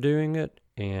you are doing it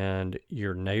and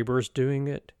your neighbor's doing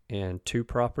it, and 2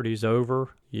 properties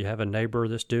over, you have a neighbor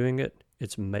that's doing it,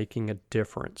 it's making a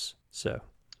difference. So,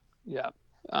 yeah,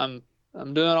 I'm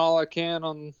doing all I can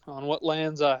on what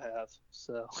lands I have.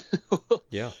 So,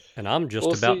 yeah, and I'm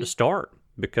just about to start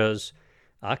because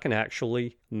I can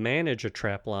actually manage a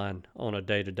trap line on a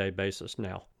day-to-day basis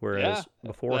now, whereas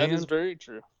beforehand, that is very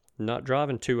true. Not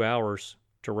driving 2 hours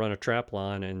to run a trap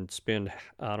line and spend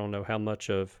I don't know how much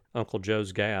of Uncle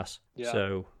Joe's gas. Yeah.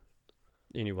 So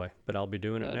anyway, but I'll be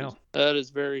doing it now. That is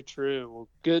very true. Well,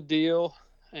 good deal.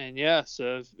 And yeah,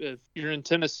 so if you're in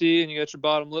Tennessee and you got your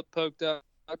bottom lip poked out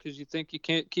because you think you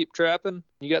can't keep trapping,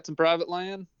 you got some private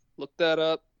land, look that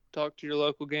up. Talk to your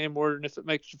local game warden if it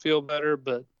makes you feel better.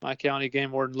 But my county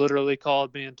game warden literally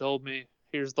called me and told me,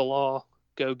 here's the law.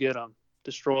 Go get them.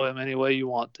 Destroy them any way you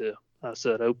want to. I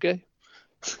said, okay.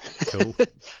 Cool.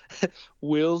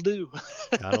 Will do.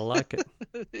 Gotta like it.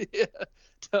 Yeah.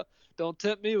 Don't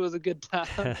tempt me with a good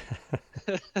time.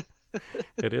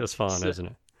 It is fun, isn't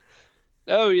it?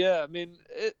 Oh yeah, I mean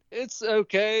it's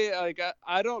okay. Like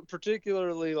I don't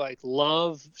particularly like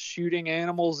love shooting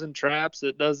animals in traps.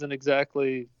 It doesn't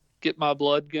exactly get my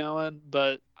blood going,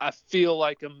 but I feel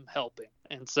like I'm helping,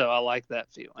 and so I like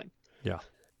that feeling. Yeah.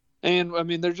 And I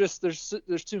mean, there's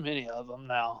too many of them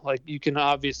now. Like you can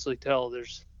obviously tell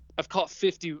I've caught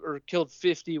 50 or killed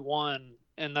 51,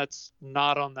 and that's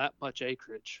not on that much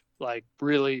acreage. Like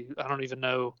really, I don't even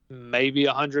know, maybe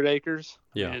 100 acres.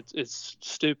 Yeah. I mean, it's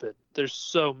stupid. There's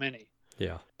so many.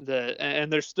 Yeah.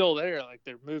 And they're still there. Like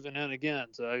they're moving in again.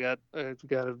 So I got to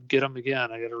get them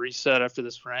again. I got to reset after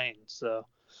this rain. So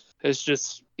it's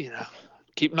just,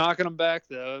 keep knocking them back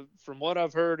though. From what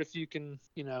I've heard, if you can,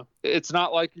 it's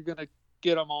not like you're going to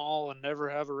get them all and never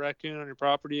have a raccoon on your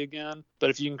property again.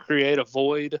 But if you can create a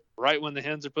void right when the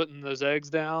hens are putting those eggs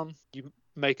down, you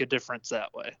make a difference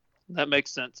that way. That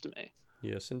makes sense to me.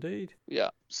 Yes, indeed. Yeah.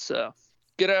 So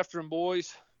get after them,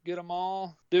 boys. Get them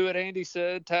all. Do what Andy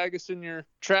said. Tag us in your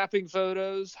trapping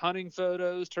photos, hunting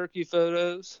photos, turkey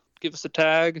photos. Give us a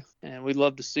tag, and we'd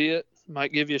love to see it.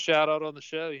 Might give you a shout out on the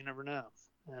show. You never know.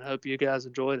 And I hope you guys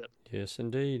enjoyed it. Yes,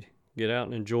 indeed. Get out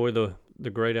and enjoy the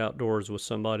great outdoors with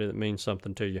somebody that means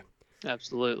something to you.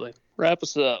 Absolutely. Wrap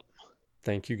us up.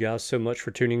 Thank you guys so much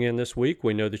for tuning in this week.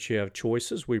 We know that you have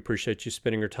choices. We appreciate you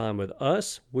spending your time with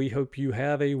us. We hope you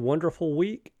have a wonderful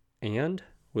week, and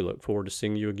we look forward to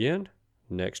seeing you again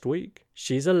next week.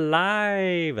 She's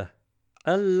alive!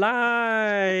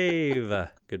 Alive!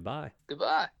 Goodbye.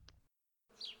 Goodbye.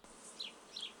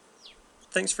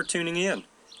 Thanks for tuning in.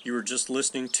 You were just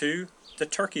listening to the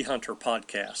Turkey Hunter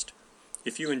Podcast.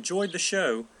 If you enjoyed the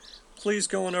show, please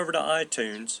go on over to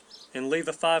iTunes and leave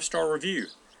a 5-star review.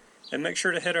 And make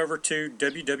sure to head over to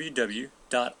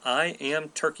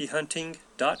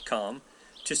www.iamturkeyhunting.com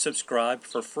to subscribe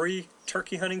for free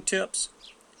turkey hunting tips,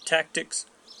 tactics,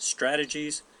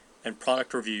 strategies, and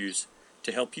product reviews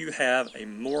to help you have a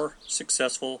more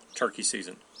successful turkey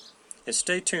season. And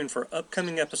stay tuned for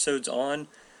upcoming episodes on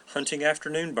hunting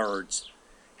afternoon birds,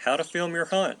 how to film your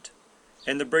hunt,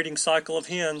 and the breeding cycle of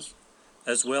hens,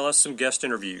 as well as some guest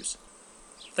interviews.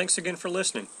 Thanks again for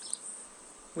listening.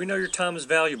 We know your time is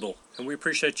valuable, and we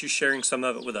appreciate you sharing some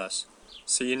of it with us.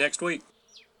 See you next week.